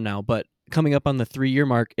 10 years from now, but coming up on the 3-year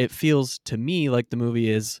mark, it feels to me like the movie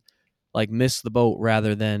is like missed the boat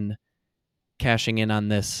rather than cashing in on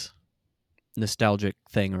this nostalgic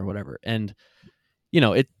thing or whatever. And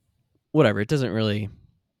it whatever, it doesn't really,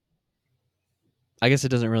 I guess it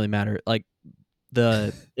doesn't really matter. Like,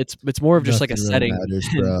 it's more of just like a Nothing really setting. matters,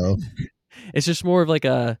 bro. It's just more of like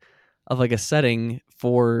a setting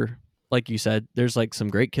for, like you said, there's like some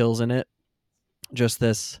great kills in it. Just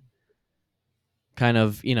this kind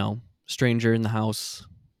of, stranger in the house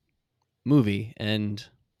movie, and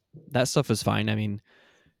that stuff is fine.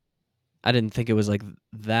 I didn't think it was like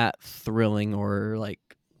that thrilling or like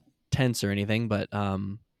tense or anything, but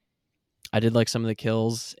I did like some of the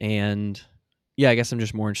kills, and yeah, I guess I'm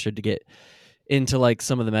just more interested to get into like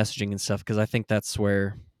some of the messaging and stuff, because I think that's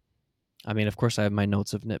where, of course I have my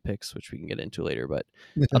notes of nitpicks, which we can get into later, but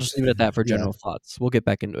I'll just leave it at that for Yeah. general thoughts. We'll get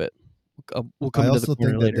back into it. We'll come I to also the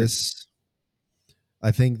corner think that later.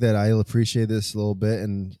 I think that I'll appreciate this a little bit,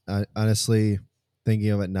 and I, honestly, thinking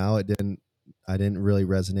of it now, I didn't really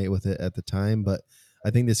resonate with it at the time, but I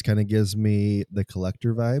think this kind of gives me the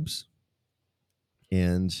Collector vibes,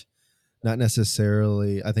 and not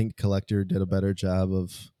necessarily. I think Collector did a better job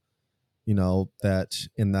of, that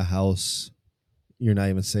in the house, you're not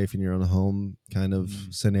even safe in your own home kind of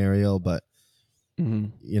scenario. But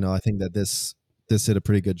Mhm. I think that this did a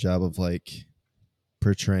pretty good job of like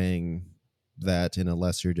portraying that in a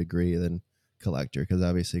lesser degree than Collector, because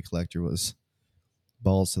obviously Collector was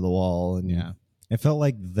balls to the wall, and Yeah, it felt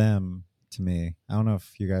like them to me. I don't know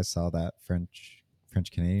if you guys saw that French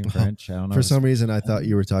Canadian French. I don't know. for some reason I thought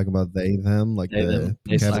you were talking about they them, like They, the them.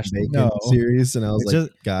 They Kevin slash Bacon them. No. series, and I was It's like,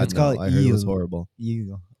 just- God, it's no! called I heard it was Eel. horrible.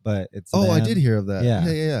 Eagle, but it's Oh, I them. did hear of that. Yeah.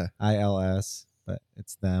 Yeah. ILS, but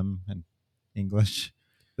it's them in English.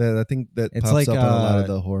 I think that It's pops like, up on a lot of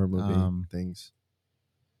the horror movie things.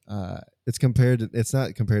 It's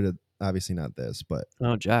not compared to, obviously not this, but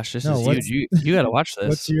Oh, Josh, this No, is what's- huge. You got to watch this.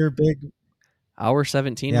 What's your big? Hour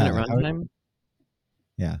 17 Yeah, minute runtime?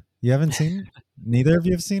 Yeah, you haven't seen it? Neither of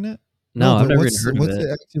you have seen it? No, but I've never even what's heard of what's it.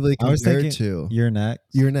 it actually I was compared thinking to? You're Next.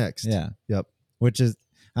 You're Next. Yeah. Yep. Which is,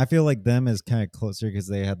 I feel like them is kind of closer because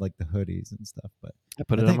they had like the hoodies and stuff. But I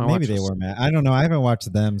put I it on think my maybe watch they list. were mad. I don't know. I haven't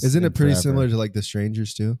watched them. Isn't in it pretty forever. similar to like The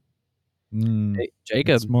Strangers too? Hey,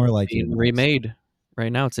 Jacob, It's more like being You're Next. remade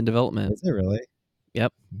right now. It's in development. Is it really?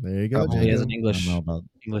 Yep, There you go, probably as Jacob. an I English don't know about.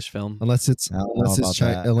 English film. Unless it's I don't know about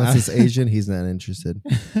that. unless it's Asian, he's not interested.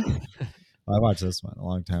 I watched this one a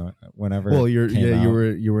long time. Whenever. Well, it you came out.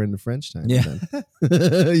 were in the French time. Yeah.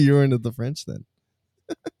 Then. You were into the French then.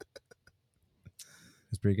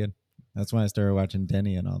 It's pretty good. That's when I started watching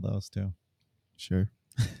Denny and all those too. Sure.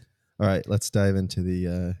 All right, let's dive into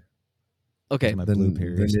the Okay, My the, blue the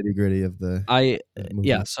periods. nitty gritty of the movie.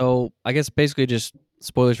 yeah. So I guess basically just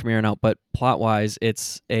spoilers from here on out. But plot wise,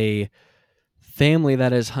 it's a family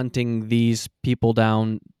that is hunting these people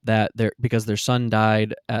down because their son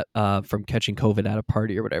died from catching COVID at a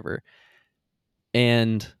party or whatever.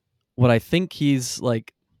 And what I think he's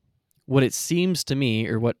like, what it seems to me,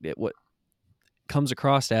 or what comes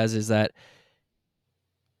across as, is that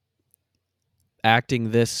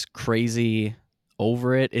acting this crazy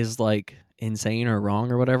over it is like insane or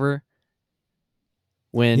wrong or whatever.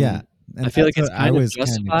 When Yeah, and I feel like that's it's what I kind of was kinda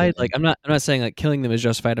justified. getting. Like I'm not saying like killing them is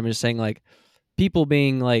justified. I'm just saying like people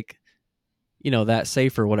being like, that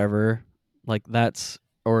safe or whatever. Like that's,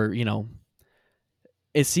 or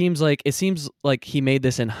it seems like he made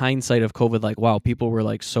this in hindsight of COVID. Like, wow, people were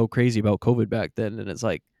like so crazy about COVID back then, and it's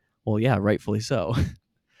like, well, yeah, rightfully so.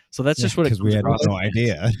 So that's just what it because comes we had across. no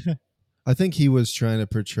idea. I think he was trying to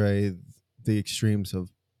portray the extremes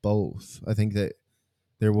of both. I think that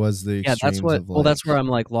there was the Yeah, extremes that's what. of Well, that's where like- I'm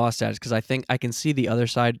like lost at, because I think I can see the other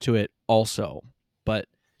side to it also. But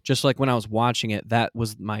just like when I was watching it, that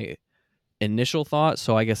was my initial thought.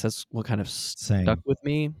 So I guess that's what kind of Same. stuck with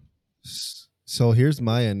me. So here's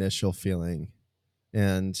my initial feeling,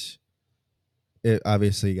 and it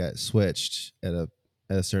obviously got switched at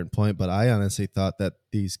a certain point. But I honestly thought that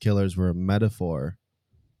these killers were a metaphor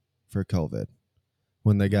for COVID.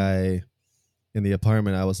 When the guy in the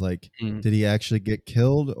apartment, I was like, Mm. did he actually get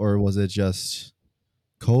killed, or was it just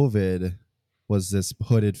COVID was this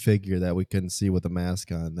hooded figure that we couldn't see with a mask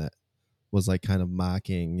on that was like kind of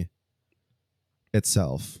mocking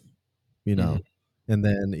itself, And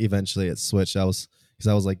then eventually it switched. I was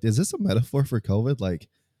like, is this a metaphor for COVID? Like,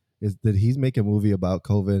 did he make a movie about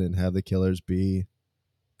COVID and have the killers be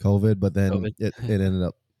COVID? But then COVID. it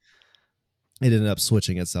ended up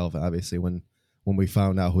switching itself, obviously, when we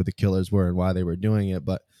found out who the killers were and why they were doing it.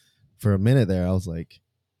 But for a minute there, I was like,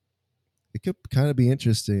 it could kind of be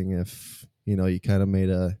interesting if you kind of made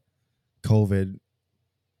a COVID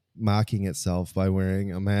mocking itself by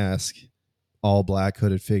wearing a mask, all black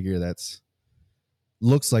hooded figure that's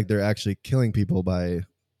looks like they're actually killing people by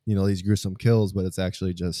these gruesome kills, but it's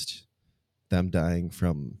actually just them dying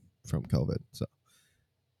from COVID. So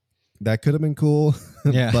that could have been cool.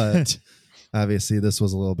 Yeah. But obviously this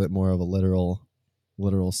was a little bit more of a literal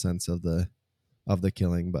sense of the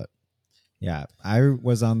killing. But Yeah, I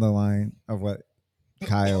was on the line of what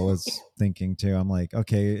Kyle was thinking too. I'm like,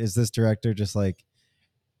 okay, is this director just like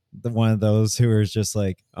one of those who is just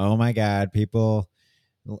like, oh my god, people,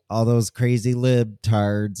 all those crazy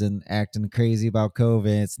libtards and acting crazy about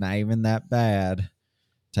COVID, it's not even that bad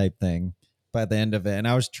type thing by the end of it. And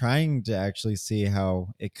I was trying to actually see how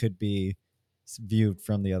it could be viewed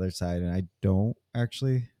from the other side, and I don't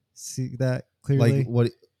actually see that clearly. like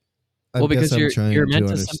what? Well, because you're meant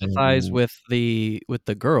to understand sympathize with the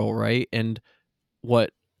girl, right? And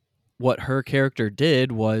what her character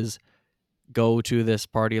did was go to this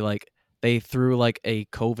party. Like they threw like a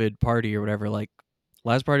COVID party or whatever, like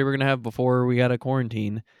last party we're gonna have before we got a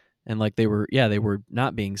quarantine, and like they were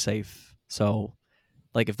not being safe. So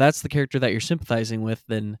like if that's the character that you're sympathizing with,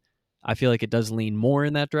 then I feel like it does lean more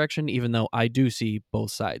in that direction, even though I do see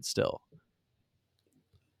both sides still.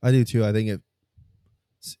 I do too. I think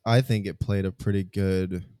I think it played a pretty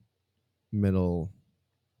good middle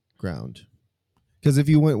ground. Because if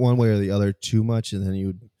you went one way or the other too much, and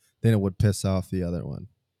then it would piss off the other one,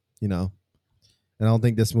 you know. And I don't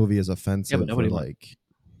think this movie is offensive. Yeah, but nobody or went- like,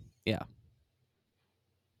 Yeah.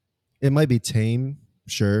 it might be tame,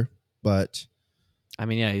 sure, but I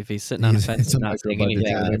mean, yeah, if he's sitting on a He's- fence it's a and not saying micro-budget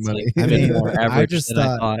anything, guy, that's money. like I a bit mean, more I average just than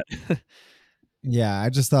I thought- thought. Yeah, I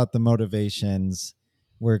just thought the motivations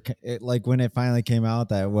were like when it finally came out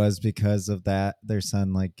that it was because of that their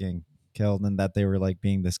son like getting killed and that they were like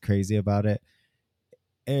being this crazy about it.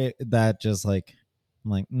 That just like I'm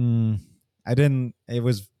like I didn't. It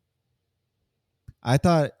was. I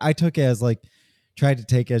thought I took it as like tried to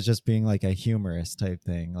take it as just being like a humorous type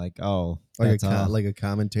thing, like that's all. like a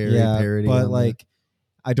commentary yeah, parody. but on like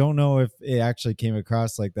I don't know if it actually came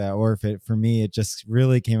across like that or if it for me it just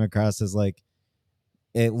really came across as like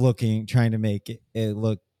trying to make it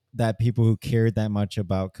look that people who cared that much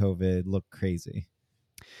about COVID look crazy.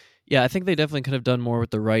 Yeah, I think they definitely could have done more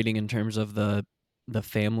with the writing in terms of the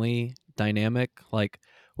family dynamic. Like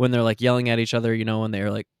when they're like yelling at each other, you know, and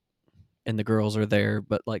they're like, and the girls are there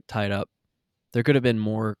but like tied up. There could have been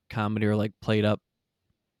more comedy or like played up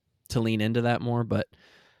to lean into that more. But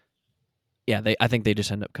yeah, I think they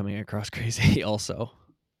just end up coming across crazy also.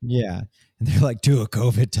 Yeah, and they're like, do a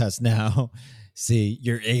COVID test now. See,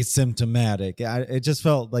 you're asymptomatic. It just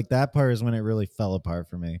felt like that part is when it really fell apart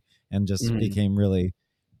for me and just Mhm. became really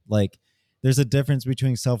like there's a difference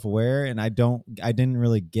between self-aware and I didn't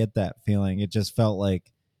really get that feeling. It just felt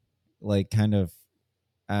like kind of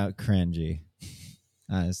cringy,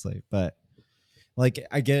 honestly. But like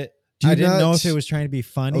I get Do you I didn't know not- if it was trying to be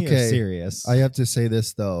funny or Okay, serious. I have to say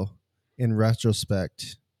this though, in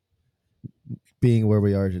retrospect, being where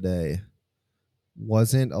we are today,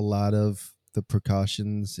 wasn't a lot of the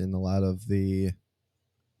precautions and a lot of the,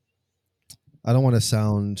 I don't want to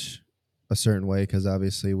sound a certain way because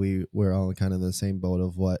obviously we're all kind of in the same boat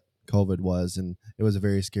of what COVID was, and it was a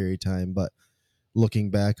very scary time. But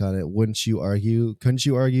looking back on it, couldn't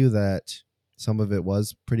you argue that some of it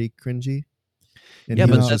was pretty cringy? And Yeah,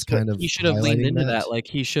 he but was that's just kind what of he should have leaned highlighting into that. Like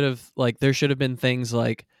he should have like there should have been things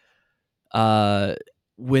like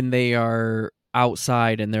when they are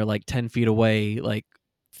outside and they're like 10 feet away, like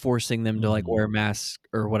forcing them to like Mhm. wear masks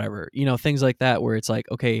or whatever, you know, things like that where it's like,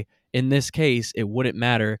 okay, in this case it wouldn't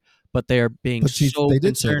matter, but they are being But so they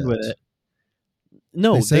did say concerned with that. it.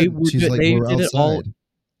 No, They said were she's like, they we're did it all. outside.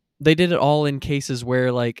 They did it all in cases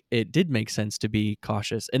where like it did make sense to be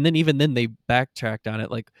cautious, and then even then they backtracked on it.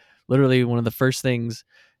 Like literally one of the first things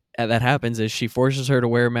that happens is she forces her to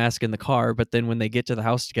wear a mask in the car, but then when they get to the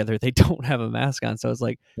house together, they don't have a mask on. So it's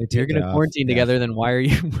like, They if you're take it going to off, quarantine yeah. together, then why are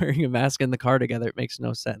you wearing a mask in the car together? It makes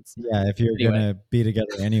no sense. Yeah, if you're Anyway. gonna be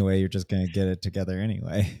together anyway, you're just gonna get it together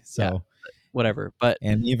anyway. So Yeah. Whatever. But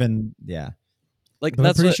and even yeah, like But I'm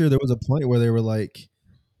that's pretty what, sure there was a point where they were like,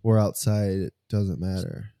 we're outside, it doesn't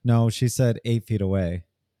matter. no, she said 8 feet away.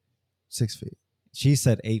 6 feet. She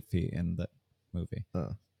said 8 feet in the movie.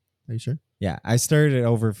 Are you sure? Yeah, I started it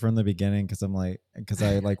over from the beginning because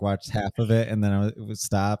I like watched half of it and then it was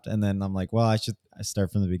stopped and then I'm like, well, I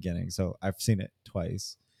start from the beginning. So I've seen it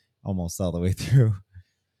twice, almost all the way through.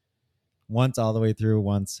 Once all the way through,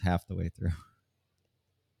 once half the way through.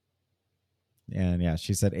 And yeah,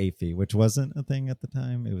 she said 8 feet, which wasn't a thing at the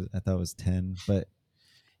time. I thought it was 10, but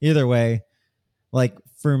either way, like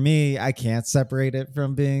for me, I can't separate it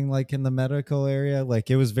from being like in the medical area. Like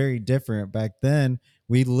it was very different back then.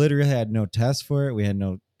 We literally had no test for it. We had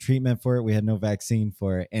no treatment for it. We had no vaccine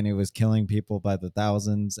for it. And it was killing people by the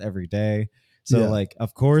thousands every day. So Yeah. like,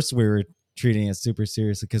 of course we were treating it super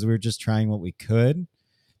seriously because we were just trying what we could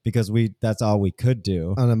because that's all we could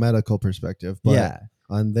do. On a medical perspective. But yeah.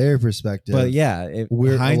 on their perspective. But yeah, a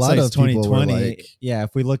lot hindsight's of people were 2020. like- Yeah,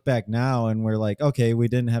 if we look back now and we're like, okay, we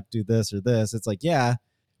didn't have to do this or this, it's like, yeah,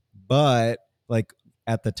 but like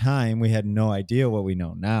at the time we had no idea what we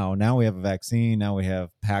know now. Now we have a vaccine. Now we have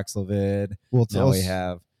Paxlovid. well, it's Now we also-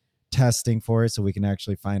 have testing for it, so we can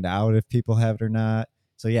actually find out if people have it or not.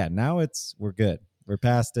 So yeah, now we're good. We're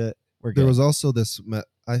past it. We're good. there was also this.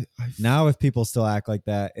 Now if people still act like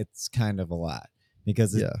that, it's kind of a lot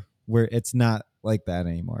because yeah. it's not like that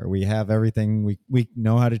anymore. We have everything. We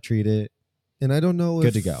know how to treat it. And I don't know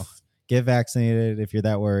Good if, to go. Get vaccinated if you're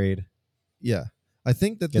that worried. Yeah, I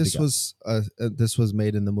think that Good to this was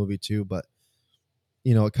made in the movie too, but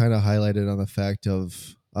you know, it kind of highlighted on the fact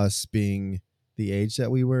of us being the age that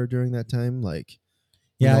we were during that time. Like,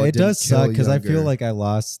 you Yeah, know, it does didn't kill suck because I feel younger. like I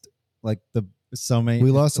lost like so many.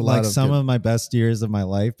 We lost a lot like of some good- of my best years of my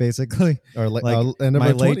life, basically. Or Like end of my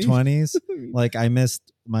our late 20s. 20s. Like I missed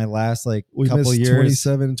my last We couple missed years,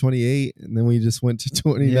 27, 28, and then we just went to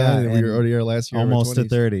 29, Yeah, and we and were already our last year of our almost to 20s.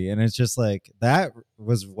 30, and it's just like that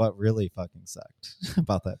was what really fucking sucked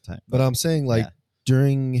about that time. But I'm saying like Yeah.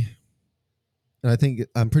 during, and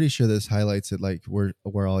I'm pretty sure this highlights it. Like we're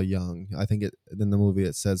all young. I think it in the movie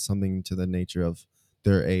it says something to the nature of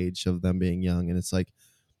their age of them being young, and it's like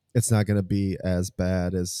it's not going to be as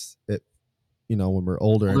bad as it, when we're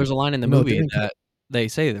older. Well, there's a line in the No, movie during- that they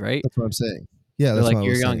say, right? That's what I'm saying. Yeah, They're that's like, what I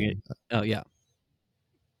 "You're was young." saying. Oh yeah.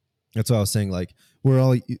 That's what I was saying. Like we're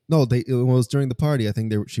all it was during the party. I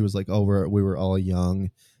think she was like, "Oh, we were all young."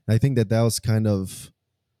 And I think that was kind of,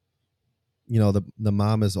 the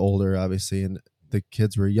mom is older, obviously, and the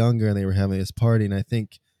kids were younger, and they were having this party. And I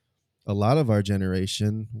think a lot of our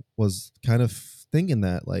generation was kind of thinking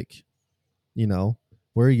that, like,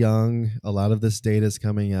 we're young. A lot of this data is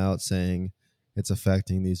coming out saying it's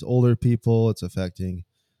affecting these older people. It's affecting,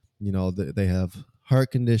 they have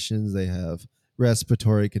heart conditions, they have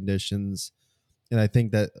respiratory conditions, and I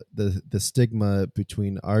think that the stigma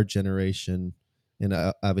between our generation and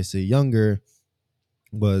obviously younger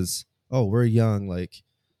was, oh, we're young, like,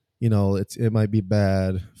 it might be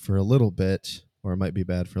bad for a little bit, or it might be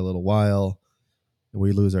bad for a little while.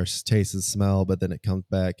 We lose our taste and smell, but then it comes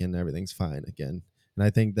back and everything's fine again. And I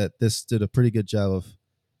think that this did a pretty good job of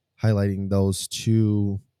highlighting those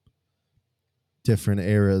two different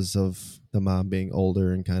eras of the mom being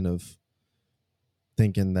older and kind of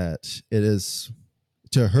thinking that it is,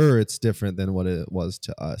 to her, it's different than what it was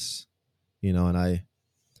to us, and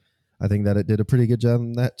I think that it did a pretty good job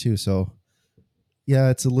on that too. So yeah,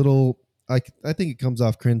 it's a little, I think it comes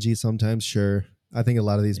off cringy sometimes. Sure. I think a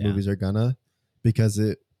lot of these movies are gonna, because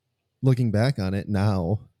looking back on it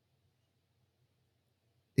now,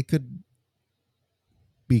 it could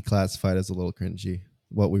be classified as a little cringy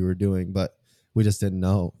what we were doing, but we just didn't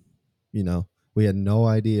know, we had no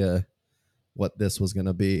idea what this was going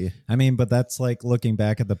to be. I mean, but that's like looking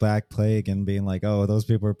back at the Black Plague and being like, oh, those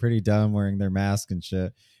people are pretty dumb wearing their mask and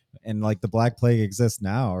shit. And like the Black Plague exists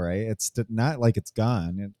now, right? It's not like it's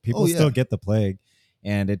gone. People still get the plague,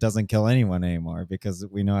 and it doesn't kill anyone anymore because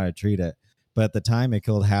we know how to treat it. But at the time, it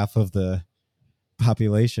killed half of the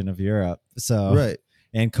population of Europe. So Right.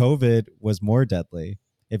 And COVID was more deadly.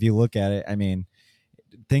 If you look at it, I mean,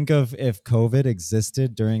 think of if COVID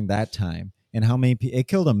existed during that time and how many it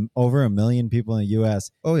killed over 1 million people in the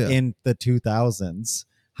U.S. Oh yeah. in the 2000s.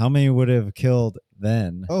 How many would have killed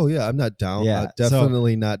then? Oh yeah. I'm not down. Yeah,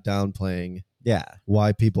 Definitely not downplaying Yeah.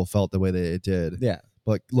 why people felt the way that it did. Yeah.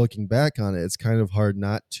 But looking back on it, it's kind of hard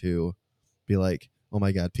not to be like, oh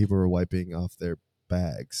my God, people were wiping off their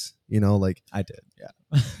bags, like I did.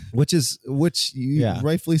 Yeah. which you Yeah.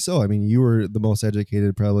 rightfully so. I mean, you were the most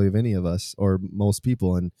educated probably of any of us or most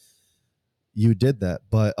people, and you did that.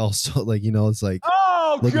 But also, like, it's like,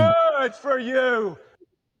 Oh, Looking- good for you.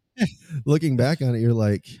 looking back on it, you're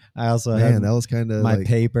like, I also man, had that was kind of my like,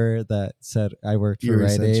 paper that said I worked You for were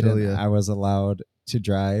Rite Aid essential, and yeah. I was allowed to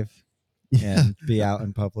drive yeah, and be out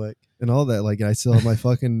in public. and all that. Like, I still have my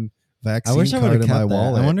fucking vaccine I wish I would card have in my kept that.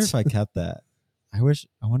 wallet. I wonder if I kept that. I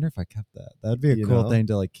wonder if I kept that. That would be a You cool know? thing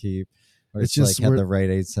to like keep. Or It's it's just like have we're- the Rite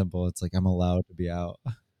Aid symbol. It's like I'm allowed to be out.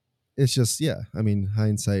 It's just, yeah. I mean,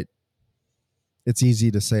 hindsight, it's easy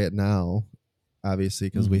to say it now, obviously,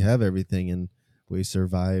 because we Mhm. have everything and we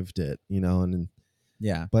survived it, and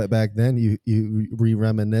Yeah. but back then you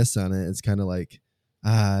reminisce on it. It's kind of like,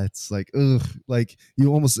 it's like, ugh, like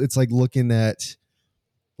it's like looking at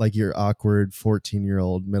like your awkward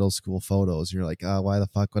 14-year-old middle school photos. You're like, why the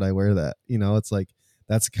fuck would I wear that? It's like,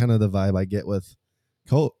 that's kind of the vibe I get with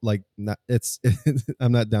like, not, it's,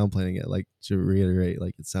 I'm not downplaying it, like, to reiterate,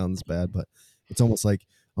 like, it sounds bad, but it's almost like,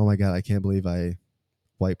 oh my God, I can't believe I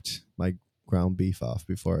wiped my ground beef off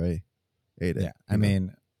before I ate it. Yeah. I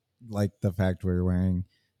mean, like the fact we're wearing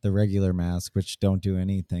the regular mask, which don't do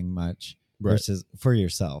anything much Right. versus for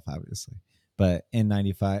yourself, obviously. But in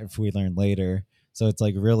 95, we learned later. So it's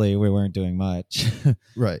like really we weren't doing much.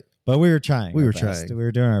 Right. But we were trying. We our were best. trying. We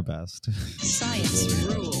were doing our best. Science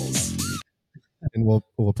rules. And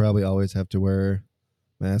we'll probably always have to wear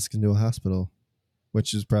masks into a hospital,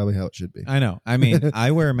 which is probably how it should be. I know. I mean,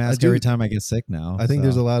 I wear a mask do- every time I get sick now. I think so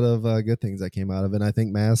there's a lot of good things that came out of it. And I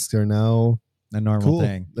think masks are now a normal cool.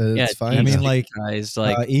 thing. That Yeah, it's fine. I mean, now. like, Guys,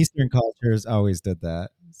 like Eastern cultures always did that.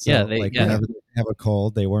 So, Yeah, they- like yeah. whenever they have a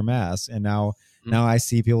cold, they wear masks. And now I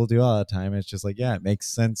see people do all the time. It's just like, yeah, it makes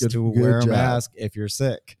sense Good- to good wear a job. mask if you're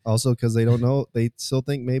sick. Also, because they don't know, they still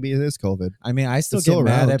think maybe it is COVID. I mean, I still It's get still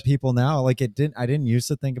mad around. at people now. Like I didn't used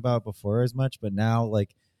to think about it before as much, but now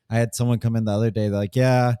like I had someone come in the other day. They're like,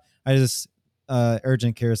 yeah, I just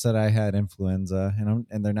urgent care said I had influenza,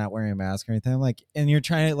 and they're not wearing a mask or anything. I'm like, and you're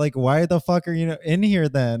trying to like, why the fuck are you in here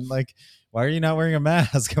then? Like, why are you not wearing a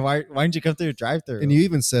mask? Why didn't you come through a drive-through? And you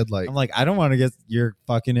even said like, I'm like, I don't want to get your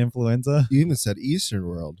fucking influenza. you even said Eastern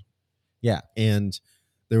World. Yeah. And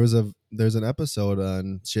there's an episode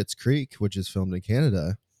on Schitt's Creek, which is filmed in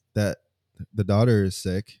Canada, that the daughter is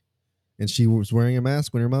sick and she was wearing a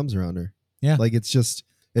mask when her mom's around her. Yeah. Like it's just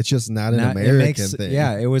not an It American thing.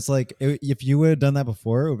 Yeah, it was like if you would have done that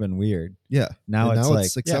before, it would have been weird. Yeah. Now And it's now like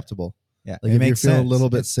it's acceptable. Yeah, Like it if makes you're feeling sense. a little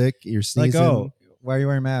bit It's sick, you're like, sneezing. oh, why are you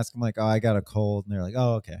wearing a mask? I'm like, oh, I got a cold, and they're like,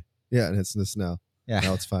 oh, okay. Yeah, and it's this now. Yeah.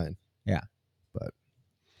 Now it's fine.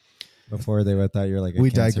 Before they would thought you were like a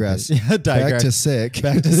We cancer digress. patient. Yeah, Back to sick.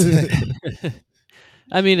 Back to sick.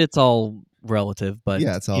 I mean, it's all relative, but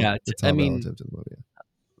yeah, it's all it's all I mean, relative to the movie.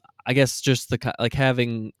 I guess just like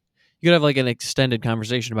having you could have like an extended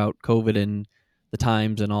conversation about COVID and the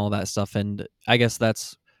times and all that stuff, and I guess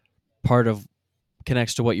that's part of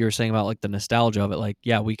connects to what you were saying about like the nostalgia of it. Like,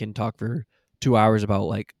 yeah, we can talk for 2 hours about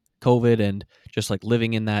like COVID and just like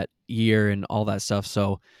living in that year and all that stuff.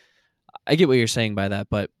 So I get what you're saying by that,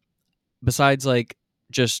 but besides like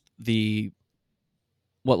just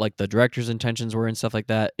what like the director's intentions were and stuff like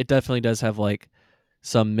that, it definitely does have like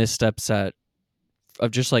some missteps of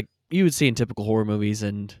just like you would see in typical horror movies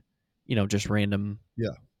and just random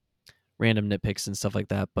nitpicks and stuff like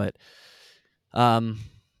that. But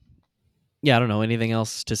yeah, I don't know anything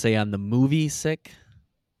else to say on the movie Sick.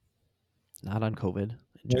 Not on COVID.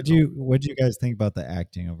 What do you guys think about the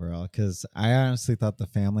acting overall? Because I honestly thought the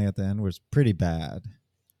family at the end was pretty bad,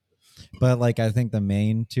 but like I think the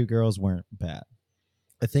main two girls weren't bad.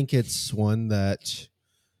 I think it's one that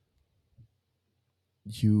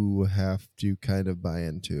you have to kind of buy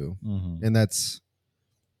into. Mm-hmm. And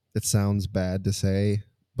it sounds bad to say,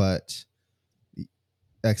 but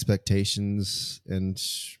expectations and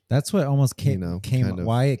that's what almost came kind of.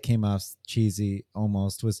 why it came off cheesy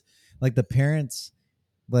almost was like the parents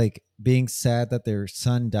like being sad that their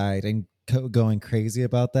son died and going crazy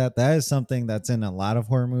about that. That is something that's in a lot of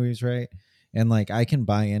horror movies, right? And like I can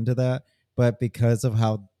buy into that, but because of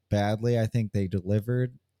how badly I think they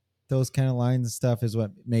delivered those kind of lines and stuff is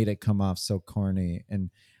what made it come off so corny and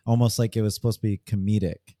almost like it was supposed to be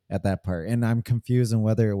comedic at that part. And I'm confused on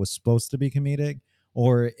whether it was supposed to be comedic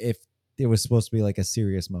or if it was supposed to be like a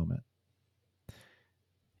serious moment.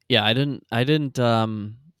 Yeah, I didn't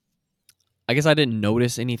I guess I didn't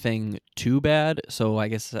notice anything too bad, so I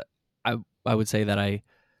guess I would say that I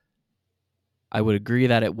would agree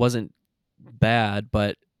that it wasn't bad,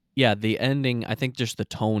 but yeah, the ending, I think just the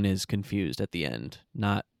tone is confused at the end.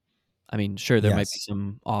 I mean, sure, there might be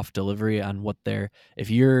some off delivery on what if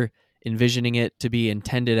you're envisioning it to be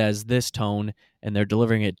intended as this tone and they're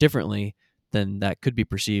delivering it differently, then that could be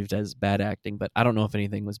perceived as bad acting, but I don't know if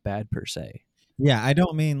anything was bad per se. Yeah, I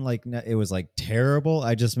don't mean like it was like terrible.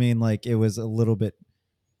 I just mean like it was a little bit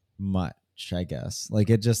much, I guess. Like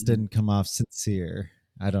it just didn't come off sincere.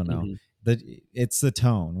 I don't know. It's the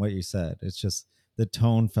tone, what you said. It's just the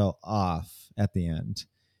tone felt off at the end.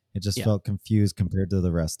 It just felt confused compared to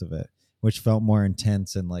the rest of it, which felt more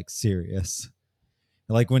intense and like serious.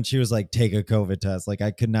 Like when she was like, take a COVID test, like I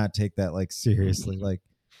could not take that like seriously. Like,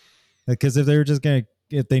 because if they were just going to,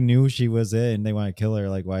 if they knew she was it and they want to kill her,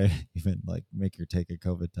 like why even like make her take a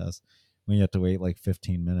COVID test when you have to wait like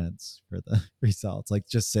 15 minutes for the results? Like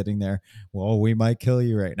just sitting there, well, we might kill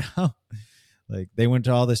you right now. Like they went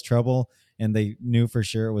to all this trouble and they knew for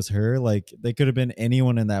sure it was her. Like they could have been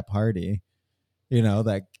anyone in that party,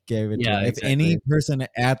 that gave it to her. Exactly. If any person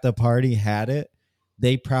at the party had it,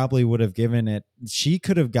 they probably would have given it. She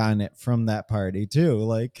could have gotten it from that party too.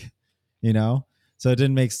 Like, so it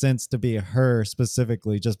didn't make sense to be her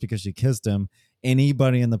specifically just because she kissed him.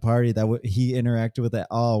 Anybody in the party that he interacted with at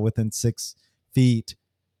all within 6 feet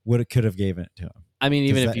could have given it to him. I mean,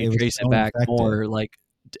 even if you trace it back more, like,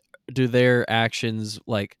 do their actions,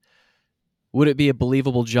 like, would it be a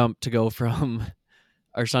believable jump to go from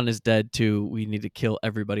our son is dead to we need to kill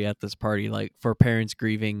everybody at this party, like for parents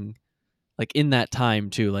grieving, like in that time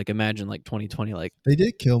too? Like imagine like 2020, like they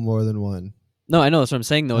did kill more than one. No, I know that's what I'm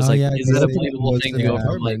saying though. It's is that a believable thing to go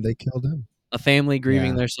from like they killed him, a family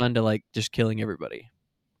grieving their son to like just killing everybody?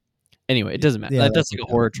 Anyway, it doesn't matter. That's like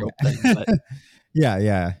a horror trope thing. But.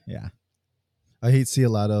 Yeah. I hate to see a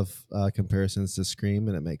lot of comparisons to Scream,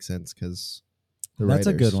 and it makes sense because that's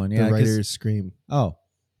a good one. Yeah, the writers Scream. Oh,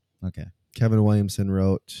 okay. Kevin Williamson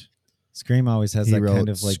wrote. Scream always has that kind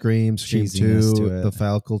of like Scream 2, to it. The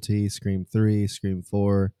Faculty, Scream 3, Scream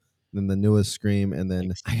 4. then the newest Scream, and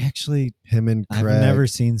then I actually, him and I've Craig, never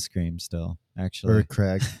seen Scream still, actually. or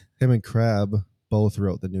Craig, him and Crab both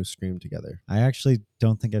wrote the new Scream together. I actually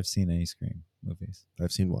don't think I've seen any Scream movies.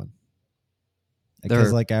 I've seen one. Because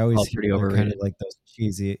They're like I always all hear pretty they're kind of overrated. like those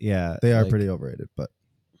cheesy, yeah. They are like, pretty overrated, but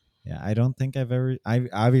Yeah, I don't think I've ever. I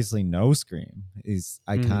obviously know Scream is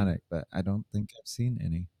Mhm. iconic, but I don't think I've seen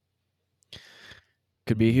any.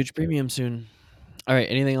 Could be a huge premium soon. All right.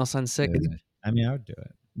 Anything else on Sick? Yeah. I mean, I would do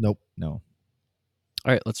it. nope. No, All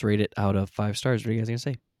right. Let's rate it out of 5 stars. What are you guys gonna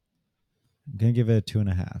say? I'm gonna give it a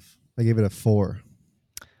 2.5. I gave it a 4.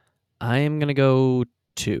 I am gonna go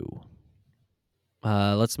 2.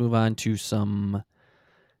 Let's move on to some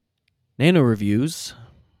Nano reviews.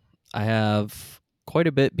 I have quite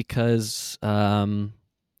a bit because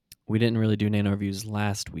we didn't really do Nano reviews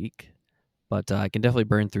last week, but I can definitely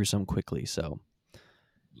burn through some quickly. So,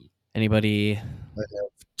 anybody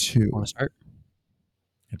 2. want to start?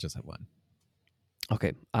 I just have one.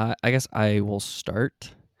 Okay, I guess I will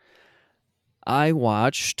start. I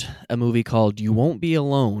watched a movie called You Won't Be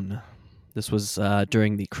Alone. This was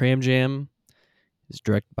during the Cram Jam. It's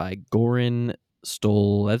directed by Goran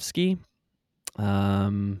Stolevsky.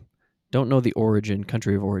 Don't know the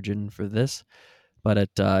country of origin for this, but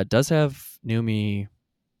it does have Naomi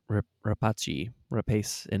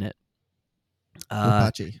Rapace in it.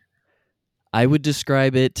 Rapace. I would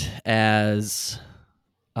describe it as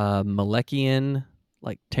Malekian,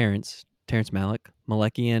 like Terrence Malick,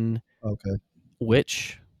 Malekian Okay.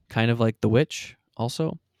 witch, kind of like The Witch,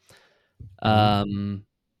 also.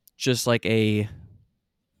 Just like a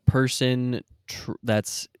person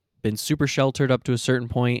that's been super sheltered up to a certain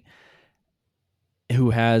point, who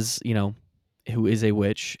has, who is a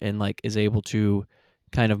witch and like is able to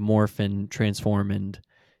kind of morph and transform and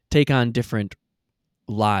take on different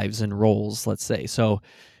lives and roles, let's say. So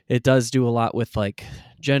it does do a lot with like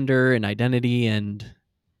gender and identity and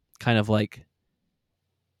kind of like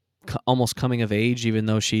almost coming of age, even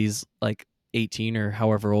though she's like 18 or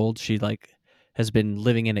however old. She like has been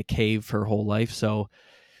living in a cave her whole life. So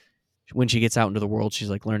when she gets out into the world, she's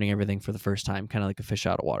like learning everything for the first time, kind of like a fish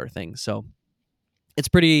out of water thing. So it's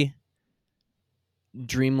pretty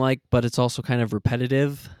dreamlike, but it's also kind of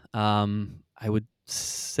repetitive. I would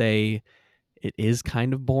say it is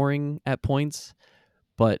kind of boring at points,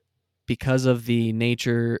 but because of the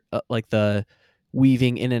nature, like the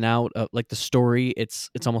weaving in and out of like the story, it's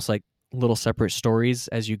almost like little separate stories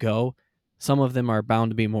as you go. Some of them are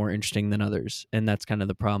bound to be more interesting than others, and that's kind of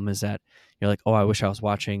the problem, is that you're like, oh, I wish I was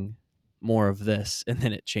watching more of this, and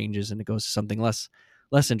then it changes and it goes to something less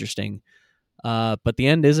interesting. But the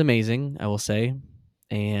end is amazing, I will say.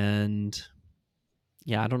 And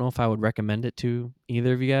yeah, I don't know if I would recommend it to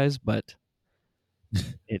either of you guys, but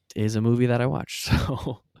it is a movie that I watched.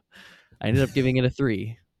 So I ended up giving it a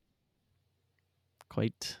 3.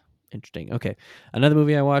 Quite interesting. Okay. Another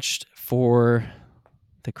movie I watched for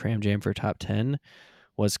the Cram Jam for Top 10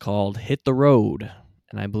 was called Hit the Road.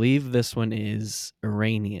 And I believe this one is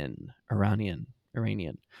Iranian.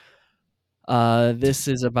 This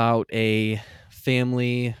is about a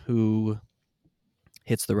family who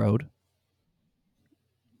hits the road.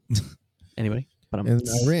 Anybody? But In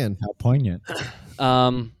Iran. How poignant.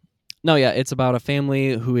 No, yeah, it's about a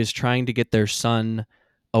family who is trying to get their son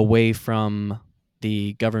away from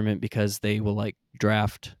the government because they will like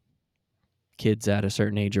draft kids at a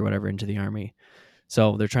certain age or whatever into the army.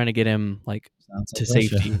 So they're trying to get him like Sounds to like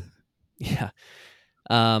Russia. safety. Yeah.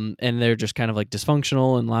 And they're just kind of like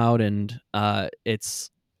dysfunctional and loud, and it's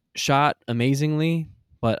shot amazingly,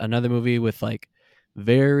 but another movie with like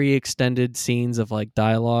very extended scenes of like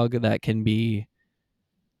dialogue that can be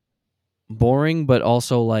boring, but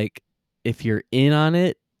also like if you're in on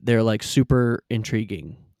it, they're like super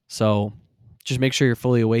intriguing. So just make sure you're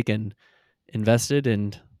fully awake and invested,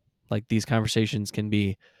 and like these conversations can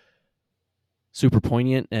be super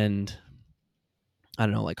poignant and I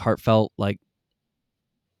don't know, like heartfelt. Like,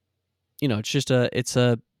 it's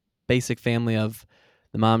a basic family of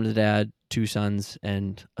the mom, the dad, 2 sons,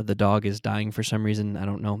 and the dog is dying for some reason. I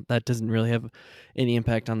don't know. That doesn't really have any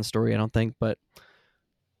impact on the story, I don't think. But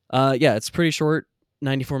yeah, it's pretty short,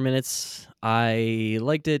 94 minutes. I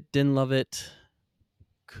liked it, didn't love it.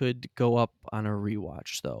 Could go up on a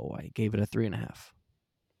rewatch, though. I gave it a 3.5.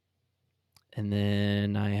 And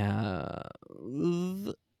then I have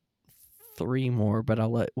 3 more, but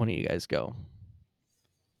I'll let one of you guys go.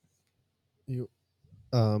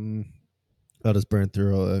 I'll just burn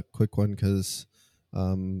through a quick one because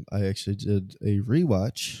I actually did a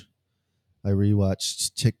rewatch. I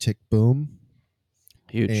rewatched Tick Tick Boom.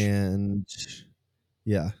 Huge. And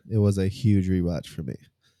yeah, it was a huge rewatch for me.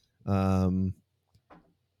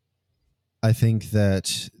 I think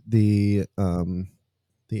that the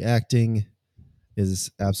acting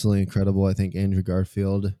is absolutely incredible. I think Andrew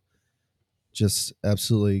Garfield just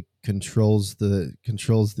absolutely controls the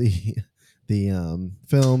the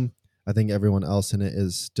film. I think everyone else in it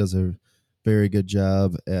does a very good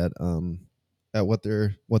job at what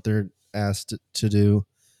they're asked to do.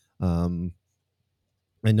 Um,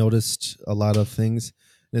 I noticed a lot of things,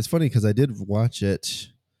 and it's funny because I did watch it,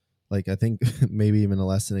 like I think maybe even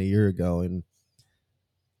less than a year ago, and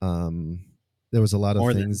um, there was a lot of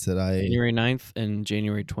More than things that I January 9th and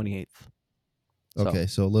January 28th. So, okay,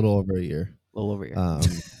 so a little over a year. a little over here.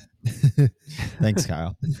 Thanks,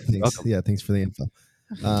 Kyle. Thanks. Welcome. Yeah, thanks for the info.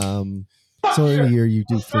 So in a year you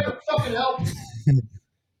do forget.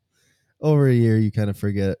 Over a year you kind of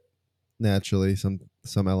forget naturally some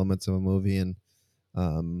elements of a movie, and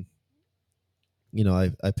um,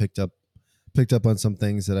 I picked up on some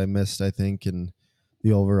things that I missed, I think, and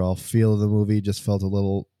the overall feel of the movie just felt a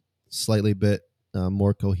little slightly bit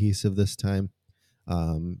more cohesive this time.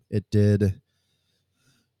 It did,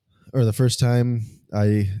 or the first time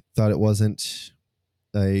I thought it wasn't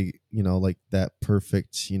like that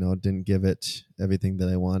perfect, didn't give it everything that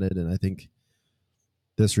I wanted, and I think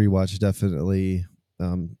this rewatch definitely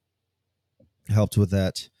um, helped with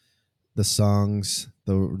that. The songs,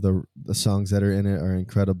 the songs that are in it are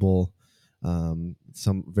incredible.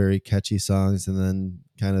 Some very catchy songs, and then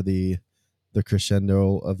kind of the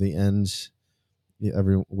crescendo of the end.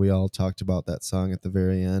 We all talked about that song at the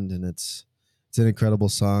very end, and it's an incredible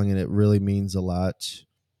song, and it really means a lot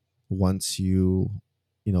once you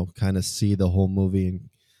kind of see the whole movie and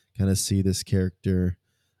kind of see this character,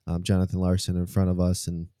 Jonathan Larson, in front of us,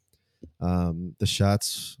 and the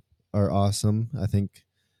shots are awesome. I think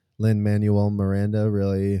Lin Manuel Miranda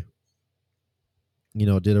really,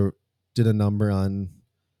 did a number on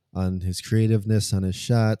his creativeness, on his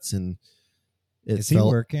shots, and Is he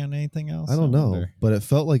working on anything else? I don't know, wonder. but it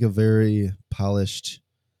felt like a very polished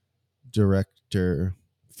director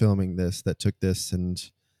filming this, that took this, and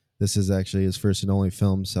this is actually his first and only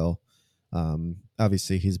film. So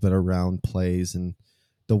obviously he's been around plays, and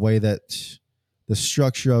the way that the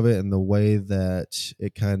structure of it and the way that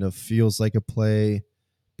it kind of feels like a play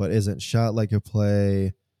but isn't shot like a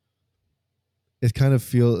play, it kind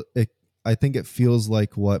of I think it feels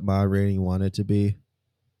like what Ma Rainey wanted to be.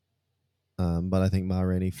 But I think Ma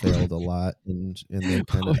Rainey failed a lot in their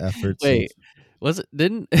kind of efforts. Wait, was it?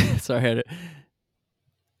 Didn't sorry.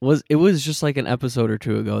 It was just like an episode or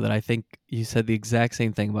two ago that I think you said the exact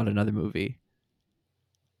same thing about another movie.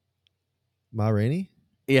 Ma Rainey?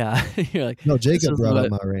 Yeah, you're like, No, this Jacob is brought what-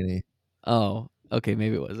 up Ma Rainey. Oh, okay,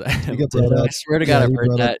 maybe it was that. Jacob brought I up- swear to yeah, God, I've he heard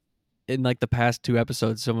brought up- that in like the past 2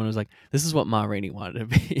 episodes. Someone was like, "This is what Ma Rainey wanted to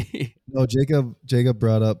be." No, Jacob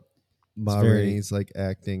brought up Ma very- Rainey's like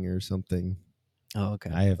acting or something, Oh, okay.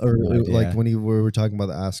 I have or no idea. like when we were talking about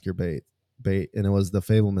the Oscar bait, and it was the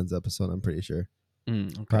Fablemans episode. I'm pretty sure.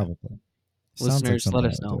 Okay. Probably. Sounds like Listeners, something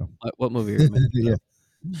let us I would know do. what movie you're meant to Yeah,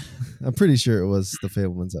 I'm pretty sure it was the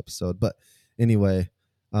Fablemans episode. But anyway,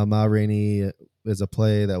 Ma Rainey is a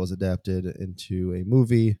play that was adapted into a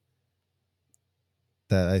movie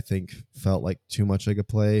that I think felt like too much like a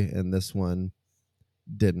play, and this one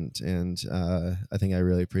didn't. And I think I do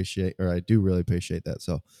really appreciate that.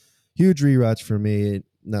 So huge rewatch for me.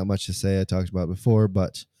 Not much to say. I talked about it before,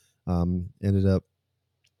 but ended up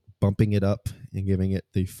bumping it up and giving it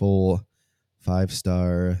the full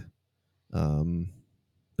 5-star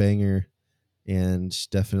banger, and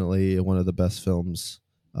definitely one of the best films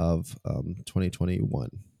of 2021.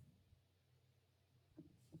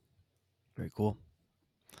 Very cool.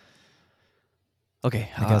 Okay,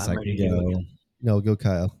 I guess I'm I ready can to go. again. No, go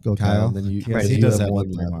Kyle. Go Kyle? Kyle. And then you, Because he you does have have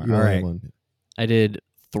one like left. more. You All only have right. one. I did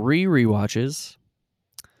 3 rewatches.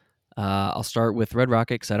 I'll start with Red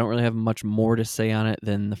Rocket because I don't really have much more to say on it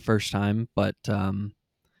than the first time, but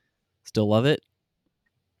still love it.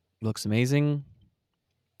 Looks amazing.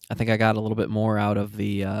 I think I got a little bit more out of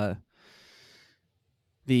the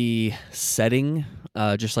setting,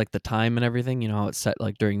 just like the time and everything. You know how it's set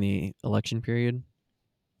like during the election period.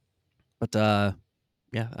 But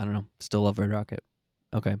yeah, I don't know. Still love Red Rocket.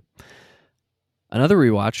 Okay. Another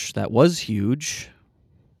rewatch that was huge,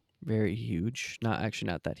 very huge. Not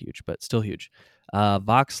that huge, but still huge.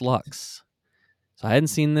 Vox Lux. So I hadn't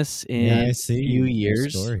seen this in Yeah, I a see few your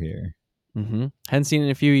years. score here. Hadn't seen it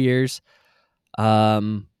in a few years.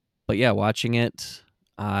 But yeah, watching it,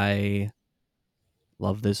 I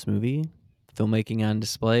love this movie. Filmmaking on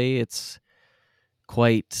display. It's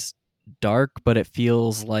quite dark, but it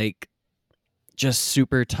feels like just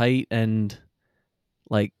super tight and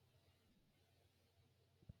like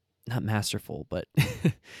not masterful, but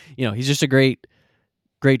he's just a great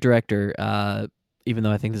director. Even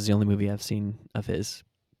though I think this is the only movie I've seen of his.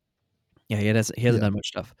 Yeah, he hasn't Yeah. done much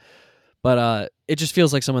stuff, but it just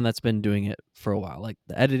feels like someone that's been doing it for a while. Like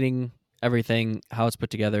the editing, everything, how it's put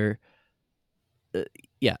together.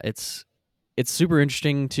 Yeah, it's super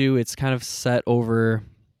interesting too. It's kind of set over.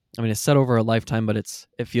 I mean, it's set over a lifetime, but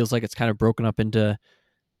it feels like it's kind of broken up into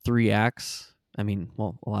 3 acts. I mean,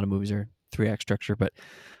 well, a lot of movies are 3-act structure, but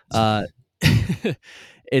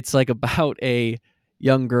it's like about a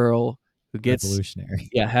young girl who gets Revolutionary.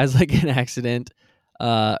 has like an accident,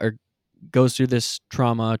 or goes through this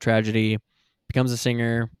trauma, tragedy, becomes a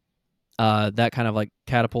singer. That kind of like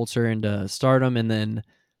catapults her into stardom, and then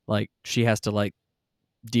like she has to like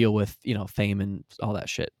deal with fame and all that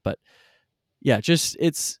shit. But yeah, just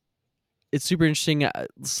it's super interesting.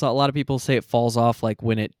 So a lot of people say it falls off like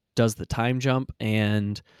when it does the time jump,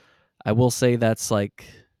 and I will say that's like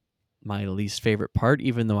my least favorite part,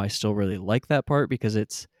 even though I still really like that part because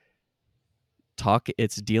it's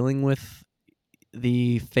dealing with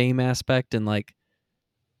the fame aspect and like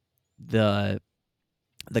the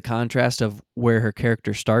contrast of where her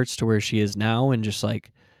character starts to where she is now, and just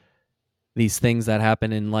like these things that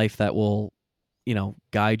happen in life that will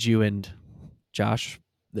guide you. And Josh,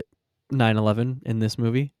 9/11 in this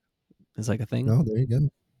movie is like a thing. Oh, there you go.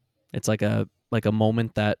 It's like a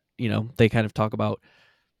moment that they kind of talk about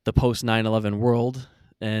the post 9/11 world.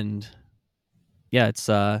 And yeah, it's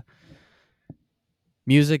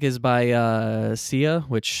music is by Sia,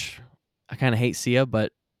 which I kind of hate Sia,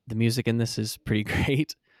 but the music in this is pretty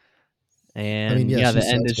great. And yeah, the she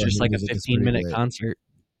end sucks, is but just her like a music is pretty 15-minute great. concert.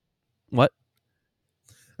 What?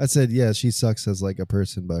 I said, yeah, she sucks as like a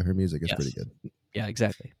person, but her music is Yes. pretty good. Yeah,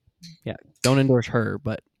 exactly. Yeah, don't endorse her,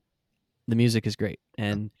 but the music is great.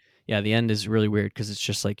 And yeah, the end is really weird because it's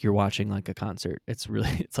just like you're watching like a concert. It's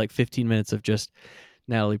like 15 minutes of just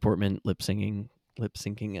Natalie Portman lip syncing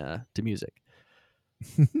to music.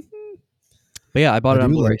 But yeah, I bought it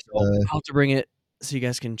on Blu-ray, so I'll have to bring it so you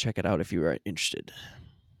guys can check it out if you are interested.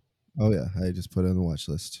 Oh yeah, I just put it on the watch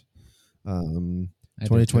list. I did too.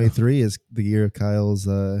 2023 is the year of Kyle's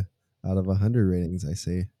out of 100 ratings. I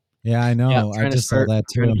see. Yeah, I know. Yeah, I'm I trying to just saw that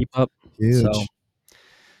trying to too. keep up. Huge. So,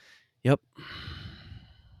 yep.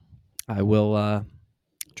 I will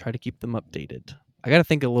try to keep them updated. I got to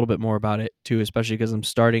think a little bit more about it too, especially because I'm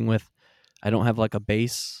starting with, I don't have like a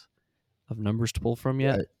base of numbers to pull from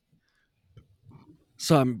yet. Right.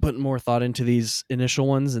 So I'm putting more thought into these initial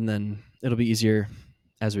ones, and then it'll be easier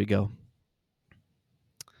as we go.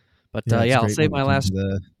 But it's I'll great save when my it comes last.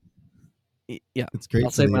 to Yeah, It's great I'll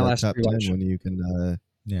for save the my last top 10 rewatch. when you can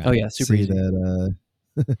Yeah. Oh yeah, super see easy.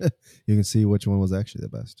 that you can see which one was actually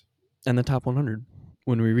the best. And the top 100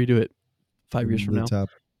 when we redo it 5 years from the now. top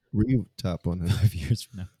 100. 5 years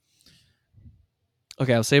from now.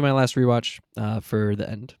 Okay, I'll save my last rewatch for the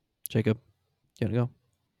end. Jacob, you want to go?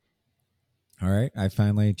 All right. I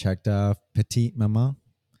finally checked off Petite Maman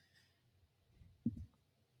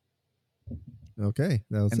Okay,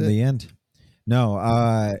 that was in it. the end. No,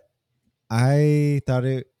 I thought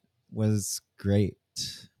it was great,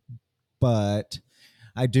 but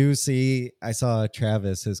I saw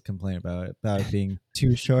Travis his complaint about it being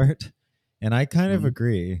too short, and I kind of Mhm.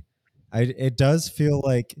 agree. It does feel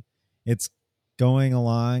like it's going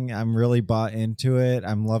along. I'm really bought into it.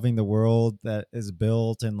 I'm loving the world that is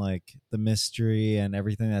built and like the mystery and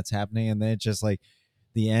everything that's happening, and then it just like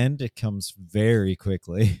the end, it comes very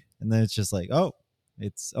quickly, and then it's just like, oh,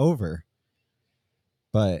 it's over.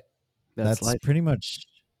 But that's life. pretty much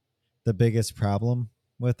the biggest problem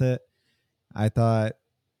with it. I thought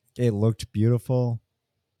it looked beautiful.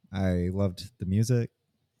 I loved the music,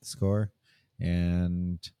 the score,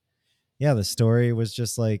 and yeah, the story was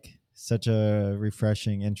just like such a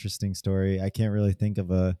refreshing, interesting story. I can't really think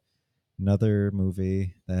of another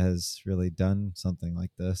movie that has really done something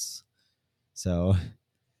like this. So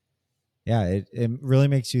yeah, it really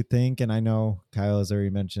makes you think. And I know Kyle has already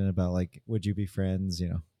mentioned about like, would you be friends,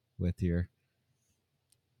 with your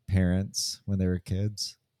parents when they were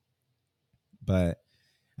kids? But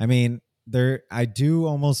I mean, I do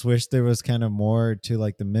almost wish there was kind of more to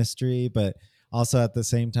like the mystery, but also at the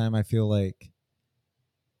same time, I feel like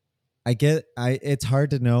it's hard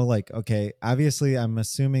to know, like, okay, obviously I'm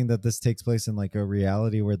assuming that this takes place in like a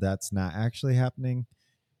reality where that's not actually happening.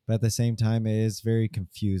 But at the same time, it is very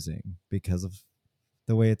confusing because of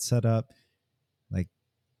the way it's set up. Like,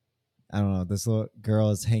 I don't know, this little girl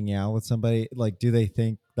is hanging out with somebody. Like, do they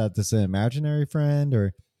think that this is an imaginary friend,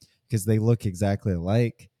 or because they look exactly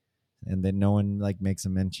alike? And then no one like makes a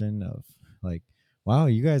mention of like, wow,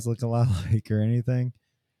 you guys look a lot alike or anything.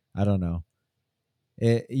 I don't know.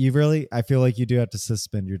 You really, I feel like you do have to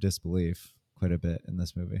suspend your disbelief quite a bit in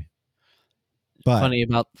this movie. But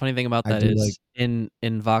funny thing about I that do is like-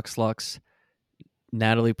 in Vox Lux,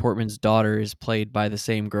 Natalie Portman's daughter is played by the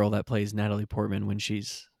same girl that plays Natalie Portman when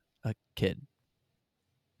she's a kid.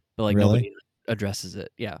 But like Really? nobody addresses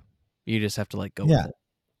it. Yeah. You just have to like go Yeah. with it.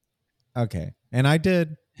 Okay. And I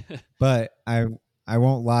did, but I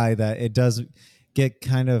won't lie that it does get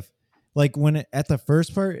kind of like at the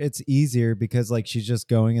first part it's easier because like she's just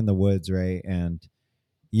going in the woods, right? And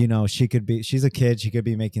she's a kid, she could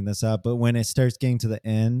be making this up, but when it starts getting to the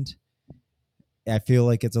end, I feel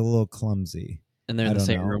like it's a little clumsy. And they're I in the don't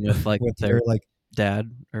same know. room with like With their her, like,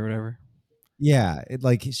 dad or whatever. yeah, it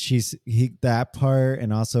like that part,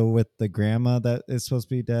 and also with the grandma that is supposed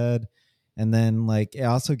to be dead. And then like it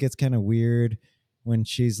also gets kind of weird when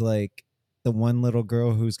she's like the one little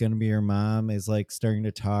girl who's going to be her mom is like starting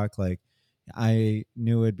to talk like, I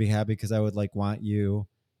knew it'd be happy because I would like want you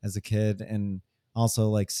as a kid. And also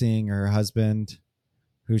like seeing her husband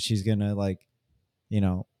who she's going to like,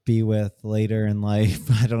 be with later in life.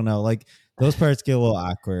 I don't know. Like those parts get a little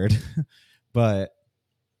awkward, but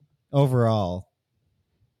overall,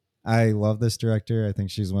 I love this director. I think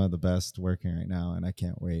she's one of the best working right now, and I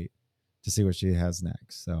can't wait to see what she has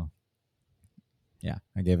next. So, yeah,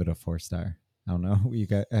 I gave it a 4-star. I don't know.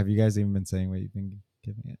 Have you guys even been saying what you've been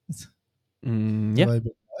giving it? Yeah. Have I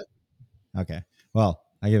been- Okay. Well,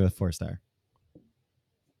 I give it a 4-star.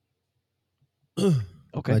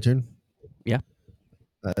 Okay. My turn. Yeah.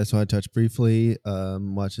 I just want to touch briefly.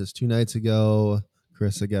 Watched this 2 nights ago.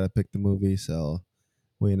 Carissa got to pick the movie, so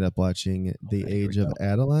we ended up watching The Okay, here Age we of go.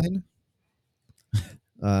 Adeline.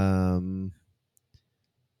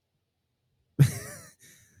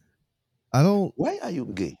 I don't. Why are you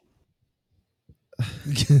gay?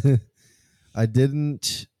 I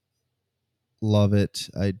didn't love it.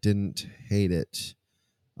 I didn't hate it.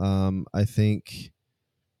 I think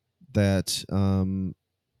that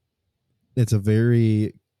it's a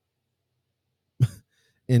very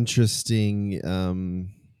interesting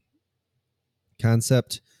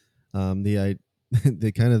concept. The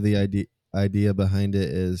the kind of the idea behind it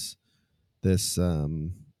is this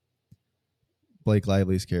Blake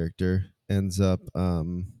Lively's character ends up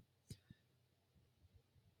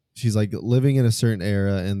she's like living in a certain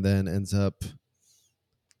era and then ends up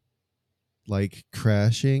like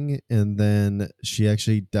crashing, and then she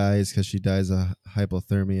actually dies because she dies of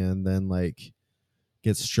hypothermia, and then like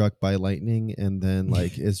gets struck by lightning, and then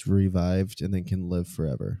like is revived and then can live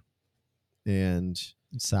forever. And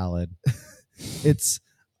Solid. it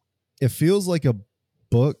feels like a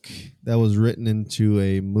book that was written into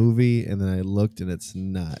a movie, and then I looked and it's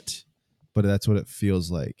not, but that's what it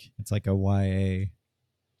feels like. It's like a YA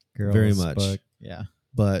girls Very much. book. Yeah.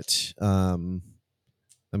 But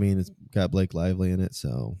I mean, it's got Blake Lively in it,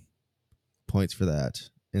 so points for that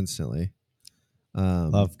instantly.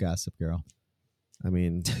 Love Gossip Girl. I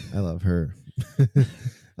mean, I love her.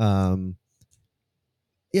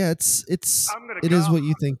 Yeah, it is what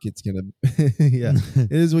you think it's gonna. Yeah,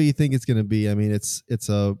 it is what you think it's gonna be. I mean, it's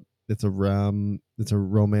a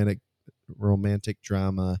romantic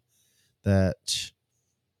drama that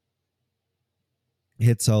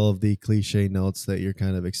hits all of the cliche notes that you're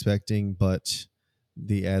kind of expecting, but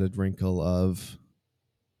the added wrinkle of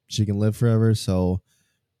she can live forever. So,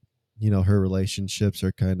 her relationships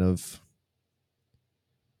are kind of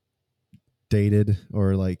dated,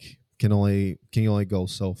 or like can only go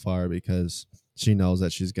so far because she knows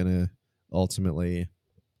that she's gonna ultimately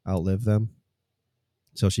outlive them.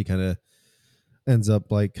 So she kind of ends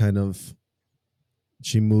up like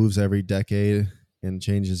she moves every decade and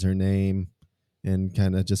changes her name and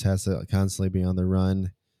kind of just has to constantly be on the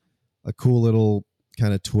run. A cool little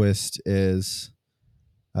kind of twist is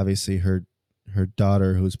obviously her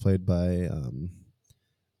daughter, who's played by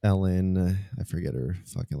Ellen, I forget her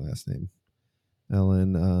fucking last name.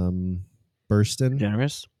 Ellen Burstyn.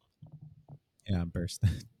 Generous. Yeah, burst.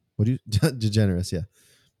 What do you DeGeneres? Yeah,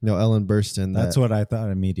 no, Ellen Burstyn. That's what I thought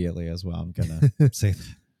immediately as well. I'm gonna say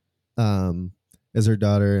that. Is her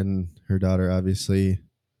daughter, and her daughter obviously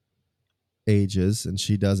ages and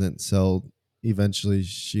she doesn't, so eventually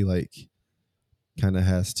she like kind of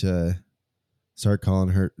has to start calling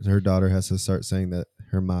her daughter has to start saying that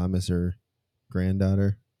her mom is her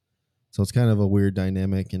granddaughter. So it's kind of a weird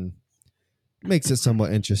dynamic and makes it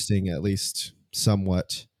somewhat interesting, at least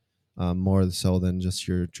somewhat, more so than just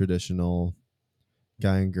your traditional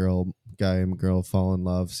guy and girl fall in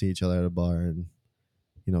love, see each other at a bar, and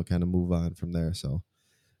kind of move on from there. So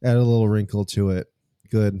add a little wrinkle to it.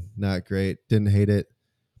 Good, not great. Didn't hate it.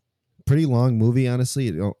 Pretty long movie,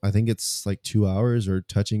 honestly. I think it's like 2 hours or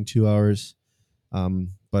touching 2 hours.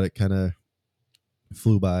 But it kind of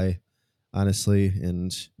flew by, honestly,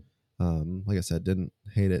 and like I said, didn't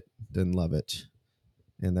hate it, didn't love it,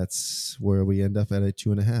 and that's where we end up at a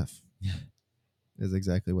 2.5. Is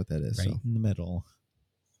exactly what that is. Right So in the middle.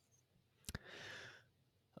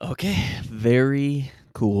 Okay, very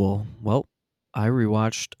cool. Well, I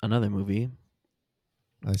rewatched another movie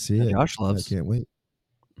I see that it. Josh I loves, can't wait.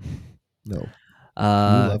 No, you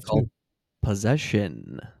love called to.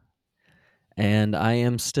 Possession, and I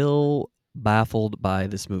am still baffled by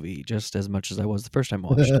this movie just as much as I was the first time I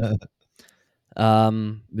watched it.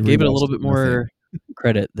 Gave it a little Rewatched it, bit nothing. more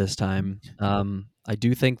credit this time. I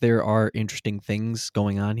do think there are interesting things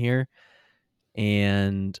going on here,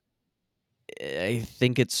 and I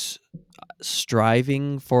think it's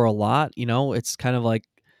striving for a lot. You know, it's kind of like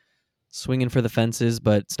swinging for the fences,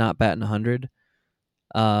 but it's not batting 100.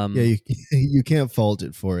 Yeah, you you can't fault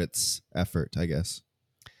it for its effort, I guess.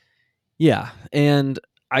 Yeah, and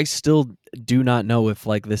I still do not know if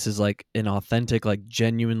like this is like an authentic, like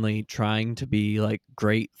genuinely trying to be like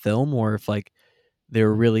great film, or if like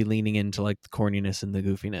they're really leaning into like the corniness and the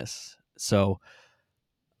goofiness. So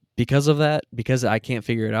because of that, because I can't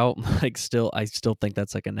figure it out, like I still think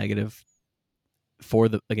that's like a negative for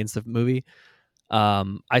the against the movie.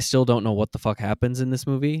 I still don't know what the fuck happens in this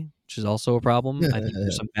movie, which is also a problem. I think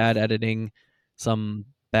there's some bad editing, some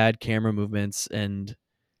bad camera movements, and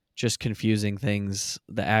just confusing things.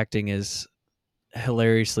 The acting is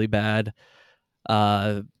hilariously bad.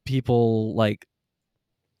 People like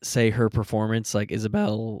say her performance, like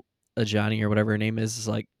Isabel Ajani or whatever her name is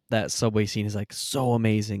like that subway scene is like so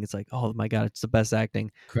amazing. It's like, oh my god, it's the best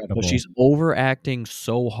acting. Incredible. But she's overacting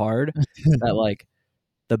so hard that like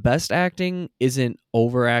the best acting isn't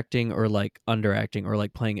overacting or like underacting or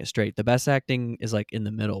like playing it straight. The best acting is like in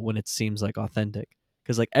the middle when it seems like authentic.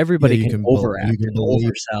 Because like everybody you can can overact you can and believe the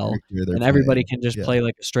oversell, character they're and everybody playing. can just Yeah. play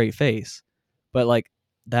like a straight face. But like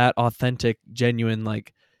that authentic, genuine,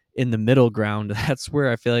 like in the middle ground, that's where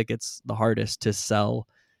I feel like it's the hardest to sell.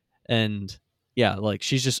 And yeah, like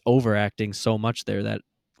she's just overacting so much there that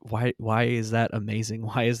why is that amazing?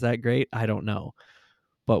 Why is that great? I don't know.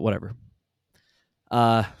 But whatever.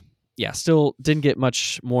 Yeah, still didn't get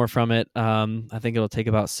much more from it. I think it'll take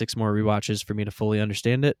about 6 more rewatches for me to fully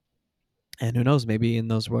understand it. And who knows, maybe in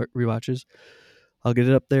those rewatches I'll get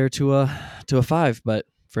it up there to a 5, but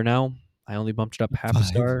for now, I only bumped it up half a 5.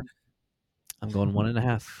 star. I'm going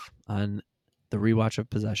 1.5 on the rewatch of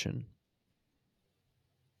Possession.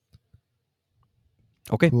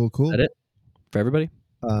 Okay, Cool. is that it for everybody?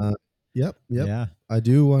 Yep. Yeah. I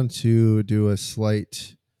do want to do a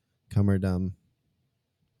slight comer dumb.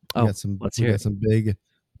 Oh, let's We hear got it. some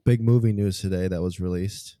big movie news today that was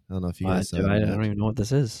released. I don't know if you guys saw it I or don't not. even know what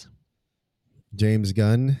this is. James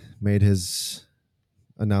Gunn made his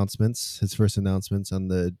first announcements on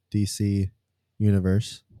the DC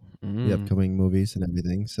universe, the upcoming movies and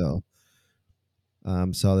everything. So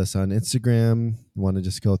saw this on Instagram. Want to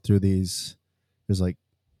just go through these. There's like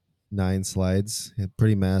 9 slides. A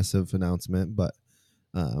pretty massive announcement, but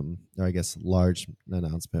or I guess large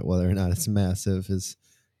announcement. Whether or not it's massive is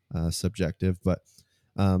subjective. But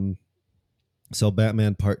so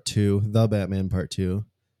Batman Part 2, The Batman Part 2,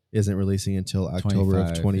 isn't releasing until October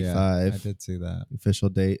of 25. Yeah, I did see that. Official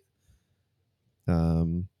date.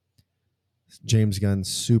 James Gunn's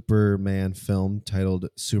Superman film titled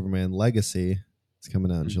Superman Legacy is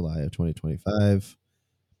coming out in July of 2025.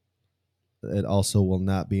 It also will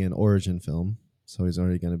not be an origin film, so he's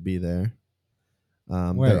already going to be there.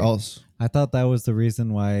 Wait. They're also I thought that was the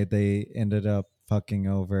reason why they ended up fucking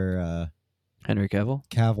over Henry Cavill?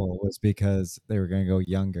 Cavill was because they were going to go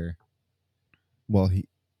younger. well,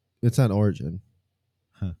 it's not origin.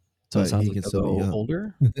 Huh. So it But sounds he like can they'll still be go young.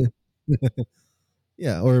 older?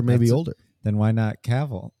 Yeah, or maybe That's- older. Then why not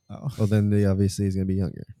Cavill? Oh. Well, then obviously he's going to be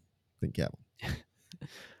younger than Cavill.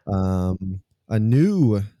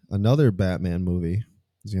 Another Batman movie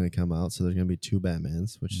is going to come out, so there's going to be 2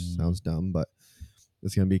 Batmans, which sounds dumb, but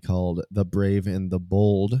it's going to be called The Brave and the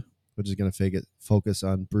Bold, which is going to focus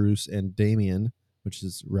on Bruce and Damian, which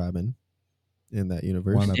is Robin in that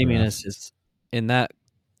universe. One of Damien the- is in that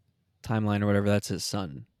timeline or whatever, that's his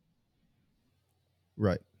son.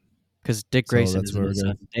 Right. Because Dick So Grayson that's is where his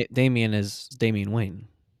we're son. Damien is Damian Wayne.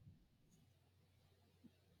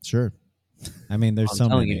 Sure. I mean, there's I'm so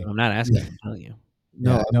telling many. you. I'm not asking. Yeah. I'm telling you.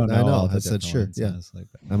 No, I don't know. I know. all the I said different sure. ones, Yeah. honestly,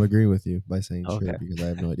 but- I'm agreeing with you by saying Okay. sure because I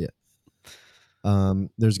have no idea.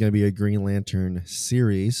 There's going to be a Green Lantern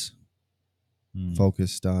series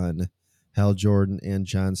focused on Hal Jordan and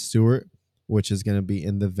John Stewart, which is going to be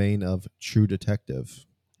in the vein of True Detective.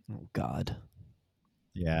 Oh God.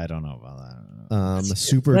 Yeah, I don't know about that.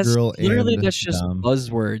 Supergirl and that's just dumb.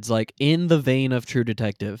 buzzwords, like in the vein of True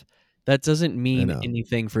Detective. That doesn't mean know.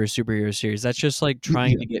 anything for a superhero series. That's just like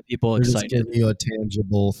trying to get people they're just excited. giving you a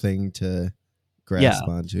tangible thing to grasp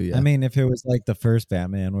onto. Yeah, I mean, if it was like the first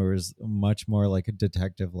Batman, where it was much more like a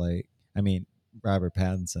detective, like Robert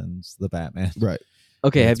Pattinson's the Batman. right.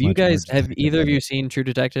 Okay, It's have you much more guys have detective either of like you it. seen True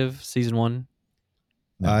Detective season 1?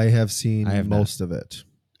 No. I have seen I have not. most of it.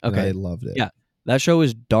 and Okay. I loved it. Yeah. That show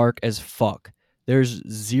is dark as fuck. There's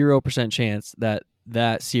 0% chance that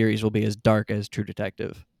that series will be as dark as True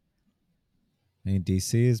Detective. I mean,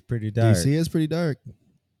 DC is pretty dark. DC is pretty dark.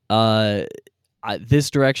 This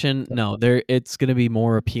direction, no, it's going to be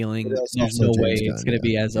more appealing. But it's There's also no James way Gunn, it's going to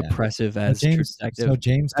be as Yeah. oppressive So as True Detective.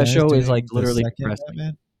 James That Gunn show is doing like the literally second depressing.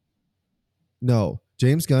 Batman? No,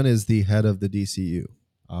 James Gunn is the head of the DCU.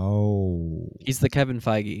 Oh, He's the Kevin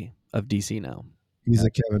Feige of DC now. He's a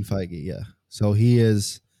Kevin Feige, yeah. So he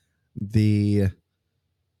is the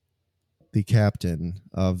captain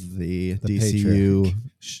of the DCU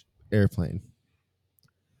airplane.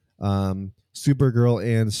 Supergirl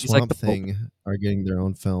and He's like Swamp the Pope. Thing are getting their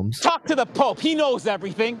own films. Talk to the Pope. He knows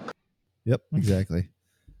everything. Yep, exactly.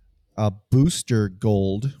 Booster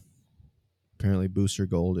Gold. Apparently, Booster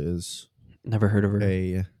Gold is Never heard of her.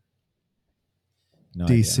 a no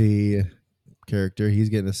idea. DC character. He's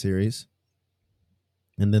getting a series.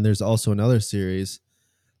 And then there's also another series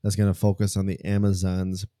that's going to focus on the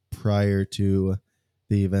Amazons prior to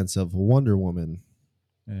the events of Wonder Woman.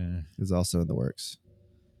 Is also in the works.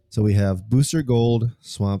 So we have Booster Gold,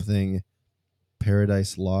 Swamp Thing,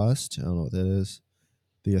 Paradise Lost. I don't know what that is.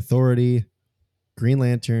 The Authority, Green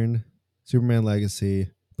Lantern, Superman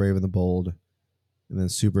Legacy, Brave and the Bold, and then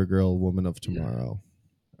Supergirl, Woman of Tomorrow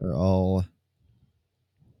are all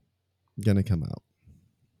going to come out.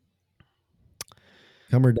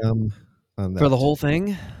 Come or dumb on that. For the whole thing?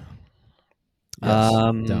 Yes.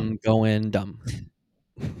 Dumb. Going dumb.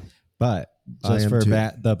 But I just am for too.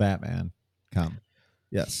 the Batman, come.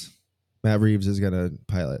 Yes. Matt Reeves is going to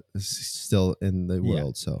pilot. He's still in the Yeah.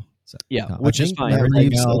 world, so. Yeah, come. which I is think fine. Matt Everything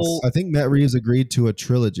Reeves, else- I think Matt Reeves agreed to a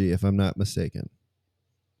trilogy, if I'm not mistaken.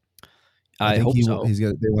 I think hope he, so.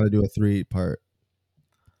 They want to do a 3-part,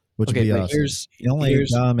 which would Okay, be but awesome. The only here's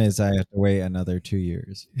dumb is I have to wait another 2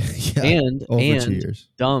 years. yeah, and over 2 and years.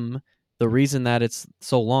 dumb. The reason that it's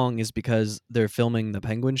so long is because they're filming the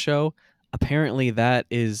Penguin show. Apparently, that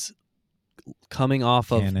is coming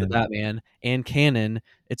off of the Canon. Batman and canon.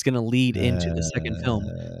 It's going to lead into the second film.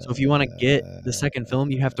 So if you want to get the second film,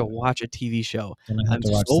 you have to watch a TV show. Gonna have I'm to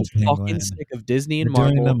watch so the fucking Penguin. sick of Disney and We're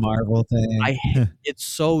doing the Marvel. Marvel thing. It's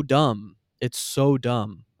so dumb. It's so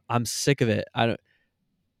dumb. I'm sick of it. I don't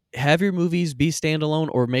have your movies be standalone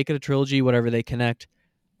or make it a trilogy, whatever they connect.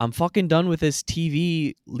 I'm fucking done with this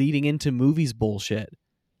TV leading into movies bullshit.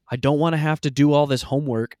 I don't want to have to do all this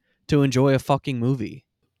homework to enjoy a fucking movie.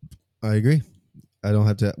 I agree. I don't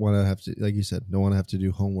have to like you said, don't want to have to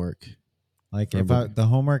do homework. Like For a if movie. the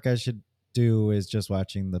homework I should do is just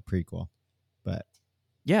watching the prequel, but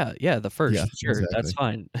Yeah, the first, Yeah, sure, that's exactly.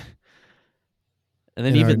 fine. And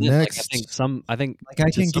then And even our then, next- I think like I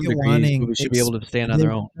to can some get degree, wanting movies should be able to stand on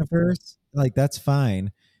their own. universe, like that's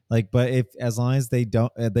fine. Like, but if as long as they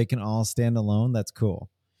don't, they can all stand alone. That's cool.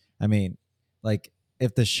 I mean, like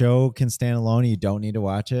if the show can stand alone, you don't need to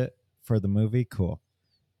watch it for the movie. Cool.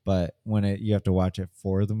 But when you have to watch it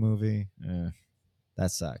for the movie,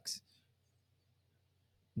 that sucks.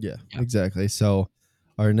 Yeah, Yeah. exactly. So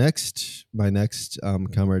my next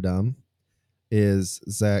come or dumb is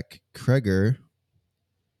Zach Kreger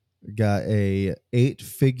got a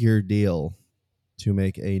 8-figure deal to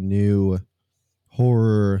make a new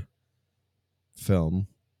horror film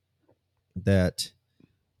that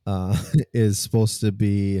is supposed to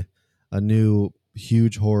be a new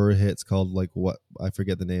huge horror hit. It's called like what I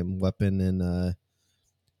forget the name, Weapon and a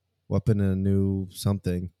New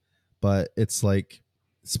something, but it's like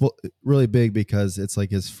really big because it's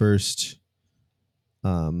like his first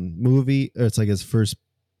movie, or it's like his first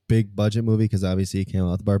big budget movie, because obviously he came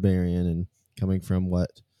out with Barbarian and coming from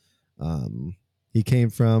what he came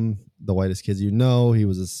from, The Whitest Kids You Know. He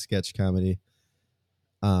was a sketch comedy.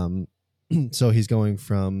 So he's going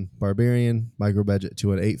from Barbarian, micro budget,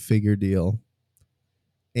 to an 8-figure deal,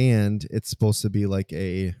 and it's supposed to be like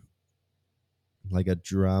a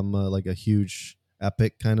drama, like a huge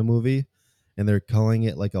epic kind of movie, and they're calling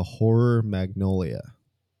it like a horror Magnolia,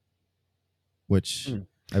 which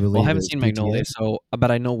I believe. Well, I haven't is seen PTA. Magnolia,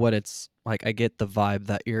 but I know what it's like. I get the vibe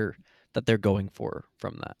that they're going for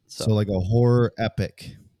from that. So So, like a horror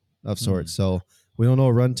epic of sorts. So we don't know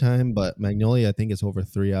a runtime, but Magnolia I think is over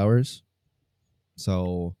 3 hours.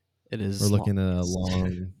 So It is. We're looking long. at a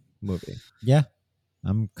long movie. Yeah,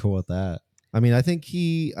 I'm cool with that. I mean, I think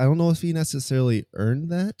I don't know if he necessarily earned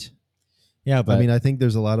that. Yeah, but I mean, I think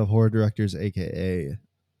there's a lot of horror directors, aka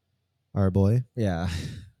our boy yeah,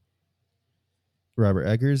 Robert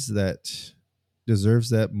Eggers, that deserves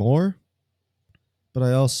that more. But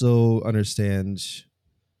I also understand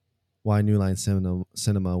why New Line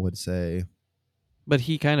Cinema would say, But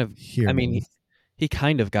he kind of. "Here, I mean, man." he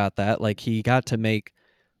kind of got that. Like he got to make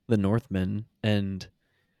the Northman, and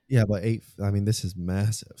Yeah, but I mean, this is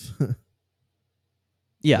massive.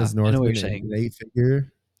 yeah, Is I know what Northman you're saying. an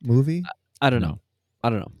 8-figure movie? I don't No. know. I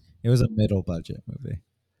don't know. it was a middle budget movie.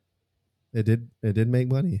 It did make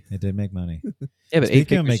money. It did make money. Yeah, but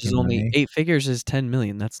Speaking of 8 figures is making only money- 8 figures is 10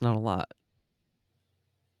 million. That's not a lot.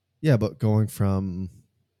 Yeah, but going from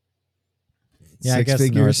Yeah, I 6 guess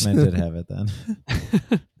figures. Northman did have it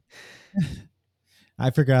then. I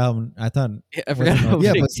forgot. I thought. Yeah, I wasn't forgot how Northman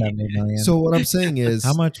Yeah, big- but 70 million. So what I'm saying is,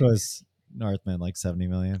 how much was Northman? Like 70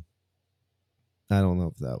 million. I don't know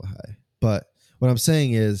if that was high, but what I'm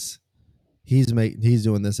saying is, he's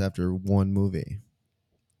doing this after one movie.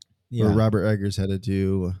 Yeah. Where Robert Eggers had to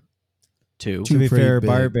do. two. To be pretty fair, big.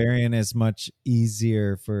 Barbarian is much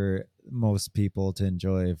easier for most people to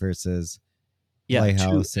enjoy versus Yeah,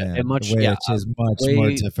 Lighthouse two, and much, Witch yeah, is much way- more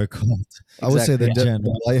difficult. I would say Exactly, the, yeah.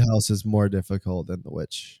 the Lighthouse is more difficult than The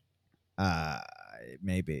Witch.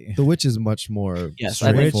 Maybe. The Witch is much more Yes, I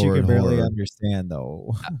think- Witch you straightforward can barely horror. understand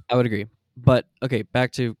though. I would agree. But okay,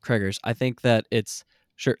 back to Craigers. I think that it's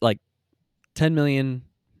sure like 10 million,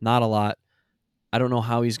 not a lot. I don't know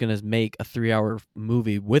how he's going to make a 3-hour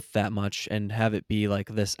movie with that much and have it be like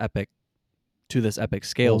this epic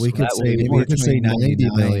scale. Well, we So could that say would be maybe more we could say between 90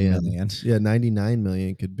 99 million. million. Yeah, 99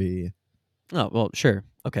 million could be. Oh, well, sure.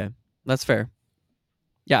 Okay. That's fair.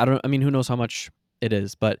 Yeah, I mean, who knows how much it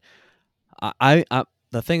is, but I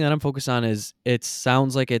the thing that I'm focused on is it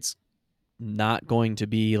sounds like it's not going to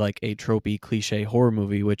be like a tropey cliche horror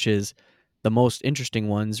movie, which is the most interesting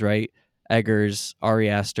ones, right? Eggers, Ari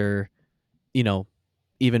Aster,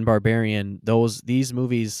 even Barbarian. These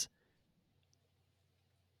movies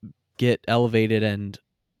get elevated and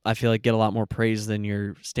I feel like get a lot more praise than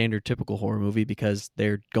your standard typical horror movie because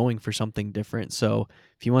they're going for something different. So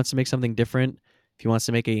if he wants to make something different, if he wants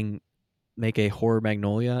to make a horror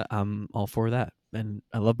Magnolia, I'm all for that. And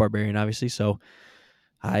I love Barbarian, obviously, so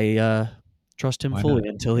I trust him Why fully not?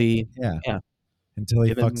 until he Until he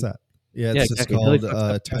Give him- fucks up. Yeah, Yeah, it's exactly. just Really called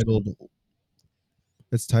fucks up. titled.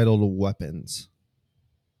 It's titled Weapons.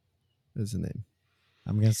 Is the name.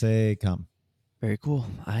 I'm gonna say come. very cool.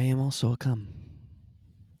 I am also a cum.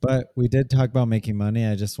 But we did talk about making money.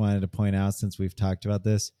 I just wanted to point out, since we've talked about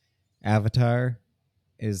this, Avatar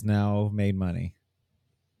is now made money.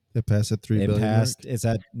 It passed a $3 billion. Passed. It's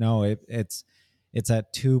at it's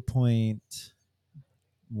at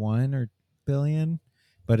 2.1 or billion,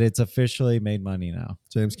 but it's officially made money now.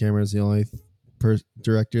 James Cameron is the only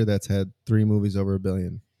director that's had 3 movies over $1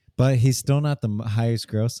 billion. But he's still not the highest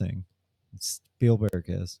grossing. Spielberg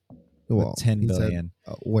is with 10 he's had, billion.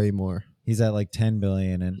 way more. He's at like 10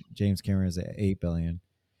 billion, and James Cameron is at 8 billion.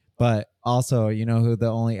 But also, you know who the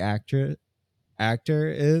only actor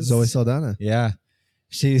is? Zoe Saldana. Yeah,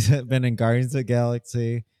 she's been in Guardians of the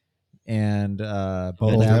Galaxy and both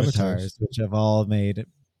Both Avatars, Avatars. which have all made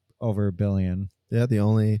over $1 billion. Yeah, the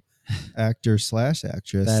only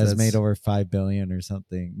actor/actress That has that's made over 5 billion or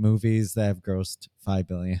something. Movies that have grossed 5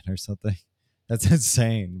 billion or something. That's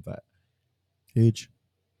insane, but huge.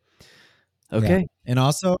 Okay. yeah. And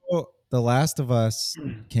also, The Last of Us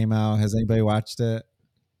came out. Has anybody watched it?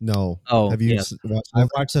 No. Oh, Have you yes. watched I've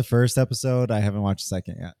watched the first episode. I haven't watched the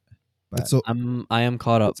second yet. But so, I am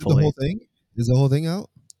caught up the fully. whole thing? Is the whole thing out?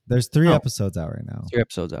 there's 3 Oh. episodes out right now. 3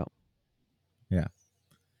 episodes out. Yeah.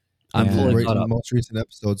 I'm And- fully Right, caught the up. most recent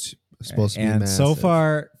episode's supposed to be And massive. so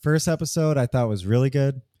far, first episode I thought was really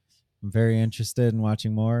good. I'm very interested in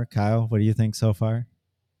watching more. Kyle, what do you think so far?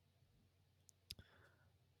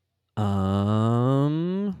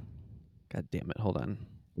 God damn it. Hold on.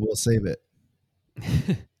 We'll save it.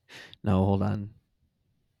 No, hold on.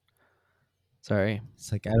 Sorry.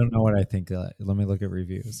 It's like I don't know what I think. Let me look at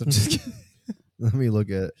reviews. I'm just kidding. Let me look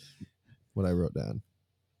at what I wrote down.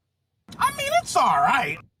 I mean, it's all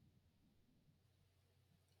right.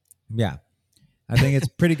 Yeah, I think it's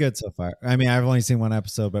pretty good so far. I mean, I've only seen one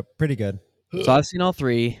episode, but pretty good. So I've seen all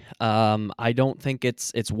 3. I don't think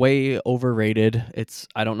it's way overrated.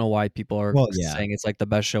 I don't know why people are Well, yeah. saying it's like the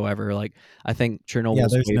best show ever. Like I think Yeah,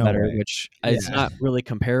 Chernobyl's there's way no better, way. which it's Yeah. not really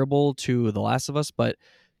comparable to The Last of Us, but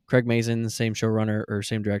Craig Mazin, same showrunner or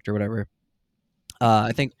same director, whatever.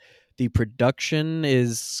 I think the production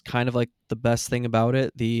is kind of like the best thing about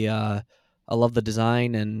it. I love the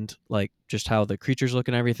design and like just how the creatures look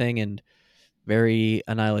and everything, and very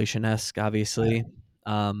Annihilation-esque, obviously.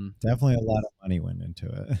 Definitely a lot of money went into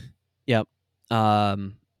it. Yep.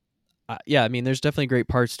 Yeah, I mean, there's definitely great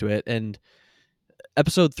parts to it, and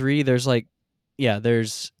episode 3, there's a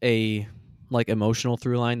like emotional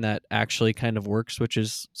through line that actually kind of works, which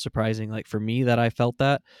is surprising. Like for me, that I felt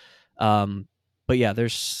that. But yeah,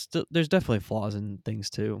 there's definitely flaws and things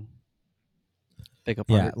to pick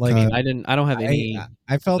apart. Yeah, like, I mean, I don't have any.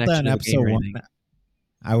 I felt that connection in to the game episode or 1. anything.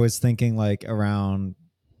 I was thinking like around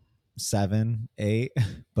 7, 8,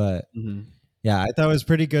 but Mhm. yeah, I thought it was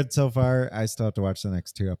pretty good so far. I still have to watch the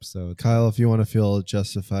next 2 episodes. Kyle, if you want to feel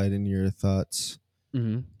justified in your thoughts,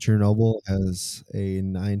 Mhm. Chernobyl has a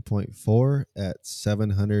 9.4 at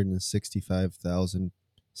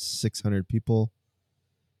 765,600 people.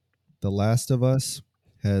 The Last of Us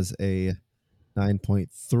has a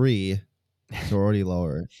 9.3, so already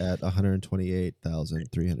lower, at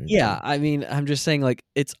 128,300. Yeah, I mean, I'm just saying, like,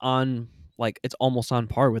 it's almost on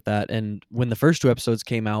par with that. And when the first 2 episodes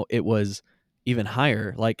came out, it was even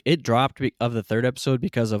higher. Like, it dropped of the 3rd episode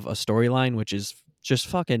because of a storyline, which is just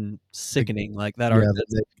fucking sickening. Like that Yeah,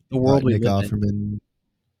 that's the world we Nick live in. Offerman.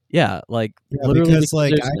 Yeah, like Yeah, literally because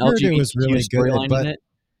like there's I an heard it was LGBTQ really good, storyline in but it.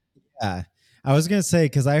 yeah, I was gonna say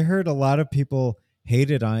because I heard a lot of people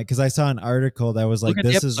hated on it because I saw an article that was like, Look at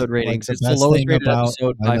the "This is episode like ratings. the It's the best lowest thing rated about."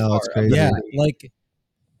 episode I by know, far. it's crazy. Yeah, episode 3. like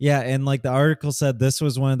and like the article said this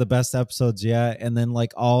was one of the best episodes yet, and then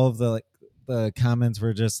like all of the comments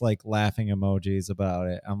were just like laughing emojis about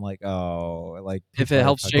it. I'm like, oh, like If people it are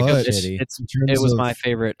helps fucking Jacob, shitty. it was my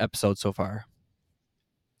favorite episode so far.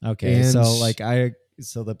 Okay, And- so like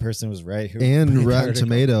so the person was right who And put the Rotten article.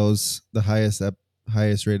 Tomatoes, the highest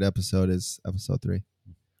rated episode is episode 3.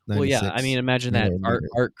 Well, yeah, I mean, imagine that millimeter.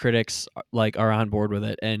 art critics like are on board with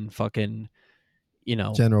it, and fucking,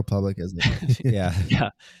 General public is Yeah. yeah,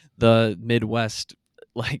 the Midwest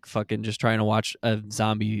like fucking just trying to watch a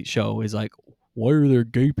zombie show is like, why are there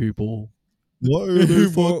gay people? Why are they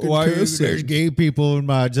fucking Why kissing? there's gay people in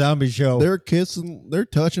my zombie show? They're kissing. They're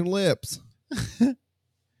touching lips.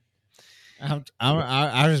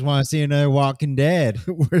 I just want to see another Walking Dead.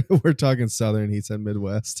 we're talking Southern. He said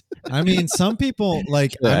Midwest. I mean, some people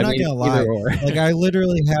like. Sure, I'm not gonna lie. either or. Like, I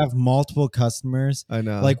literally have multiple customers. I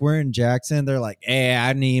know. Like, we're in Jackson. They're like, "Hey,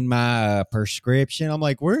 I need my prescription." I'm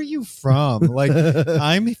like, "Where are you from?" Like,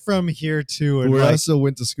 I'm from here too. And we like, also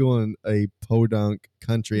went to school in a podunk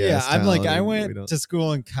country. yeah, ass I'm like, town, I and we went don't- to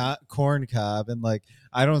school in Corn Cob, and like,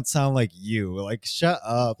 I don't sound like you. Like, shut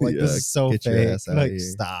up. Like, this Yeah, is so get your fake. ass out Like, here.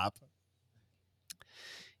 stop.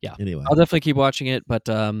 Anyway, I'll definitely keep watching it, but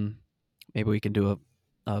maybe we can do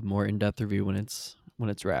a more in-depth review when it's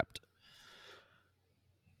wrapped.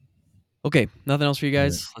 Okay, nothing else for you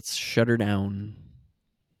guys. Let's shut her down.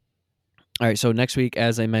 All right, so next week,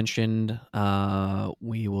 as I mentioned,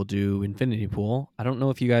 we will do Infinity Pool. I don't know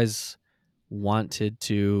if you guys wanted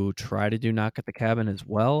to try to do Knock at the Cabin as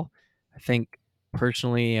well. I think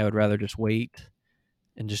personally, I would rather just wait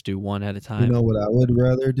and just do one at a time. you know what I would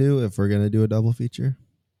rather do if we're gonna do a double feature?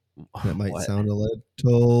 That might What? sound a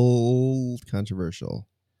little controversial.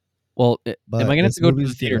 Well, am But I going to have this to go to the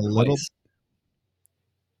movie's theater getting a little- twice?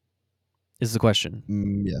 Is the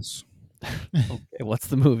question. Yes, Okay, what's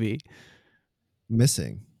the movie?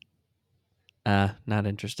 Missing. Not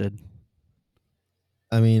interested.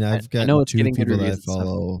 I mean, I I've got know it's 2 getting good people that I reviews and stuff.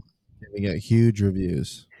 follow giving it huge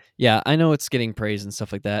reviews. Yeah, I know it's getting praise and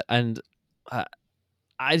stuff like that, and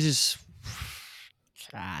I just,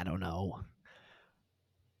 I don't know.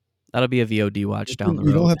 That'll be a VOD watch down the road.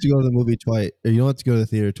 You don't have to go to the movie twice. Or you don't have to go to the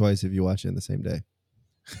theater twice if you watch it in the same day.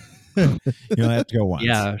 You don't have to go once.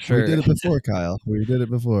 Yeah, sure. We did it before, Kyle. We did it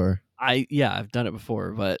before. I've done it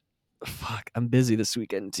before, but fuck, I'm busy this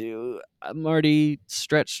weekend too. I'm already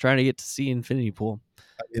stretched trying to get to see Infinity Pool.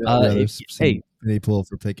 I mean, I'd rather if- see hey. Infinity Pool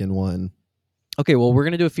for picking one. Okay, well, we're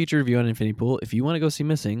gonna do a feature review on Infinity Pool. If you want to go see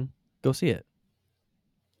Missing, go see it.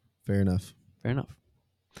 Fair enough. Fair enough.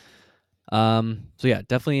 So yeah,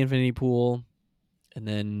 definitely Infinity Pool, and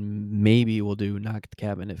then maybe we'll do Knock at the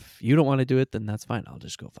Cabin. If you don't want to do it, then that's fine. I'll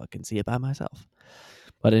just go fucking see it by myself.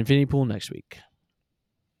 But Infinity Pool next week.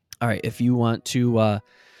 All right, if you want to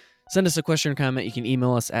send us a question or comment, you can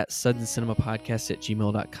email us at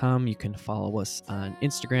sudsandcinemapodcast@gmail.com. You can follow us on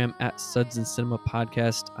Instagram at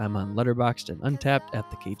sudsandcinemapodcast. I'm on Letterboxd and Untapped at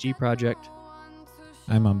the KG Project.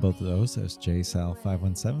 I'm on both of those. That's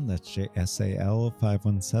JSal517. That's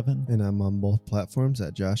JSAL517. And I'm on both platforms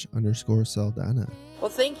at Josh_Saldana. Well,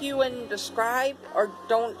 thank you and describe or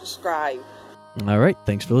don't describe. All right,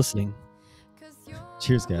 thanks for listening.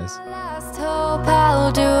 Cheers, guys. Last hope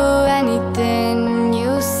I'll do anything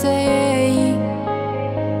you say.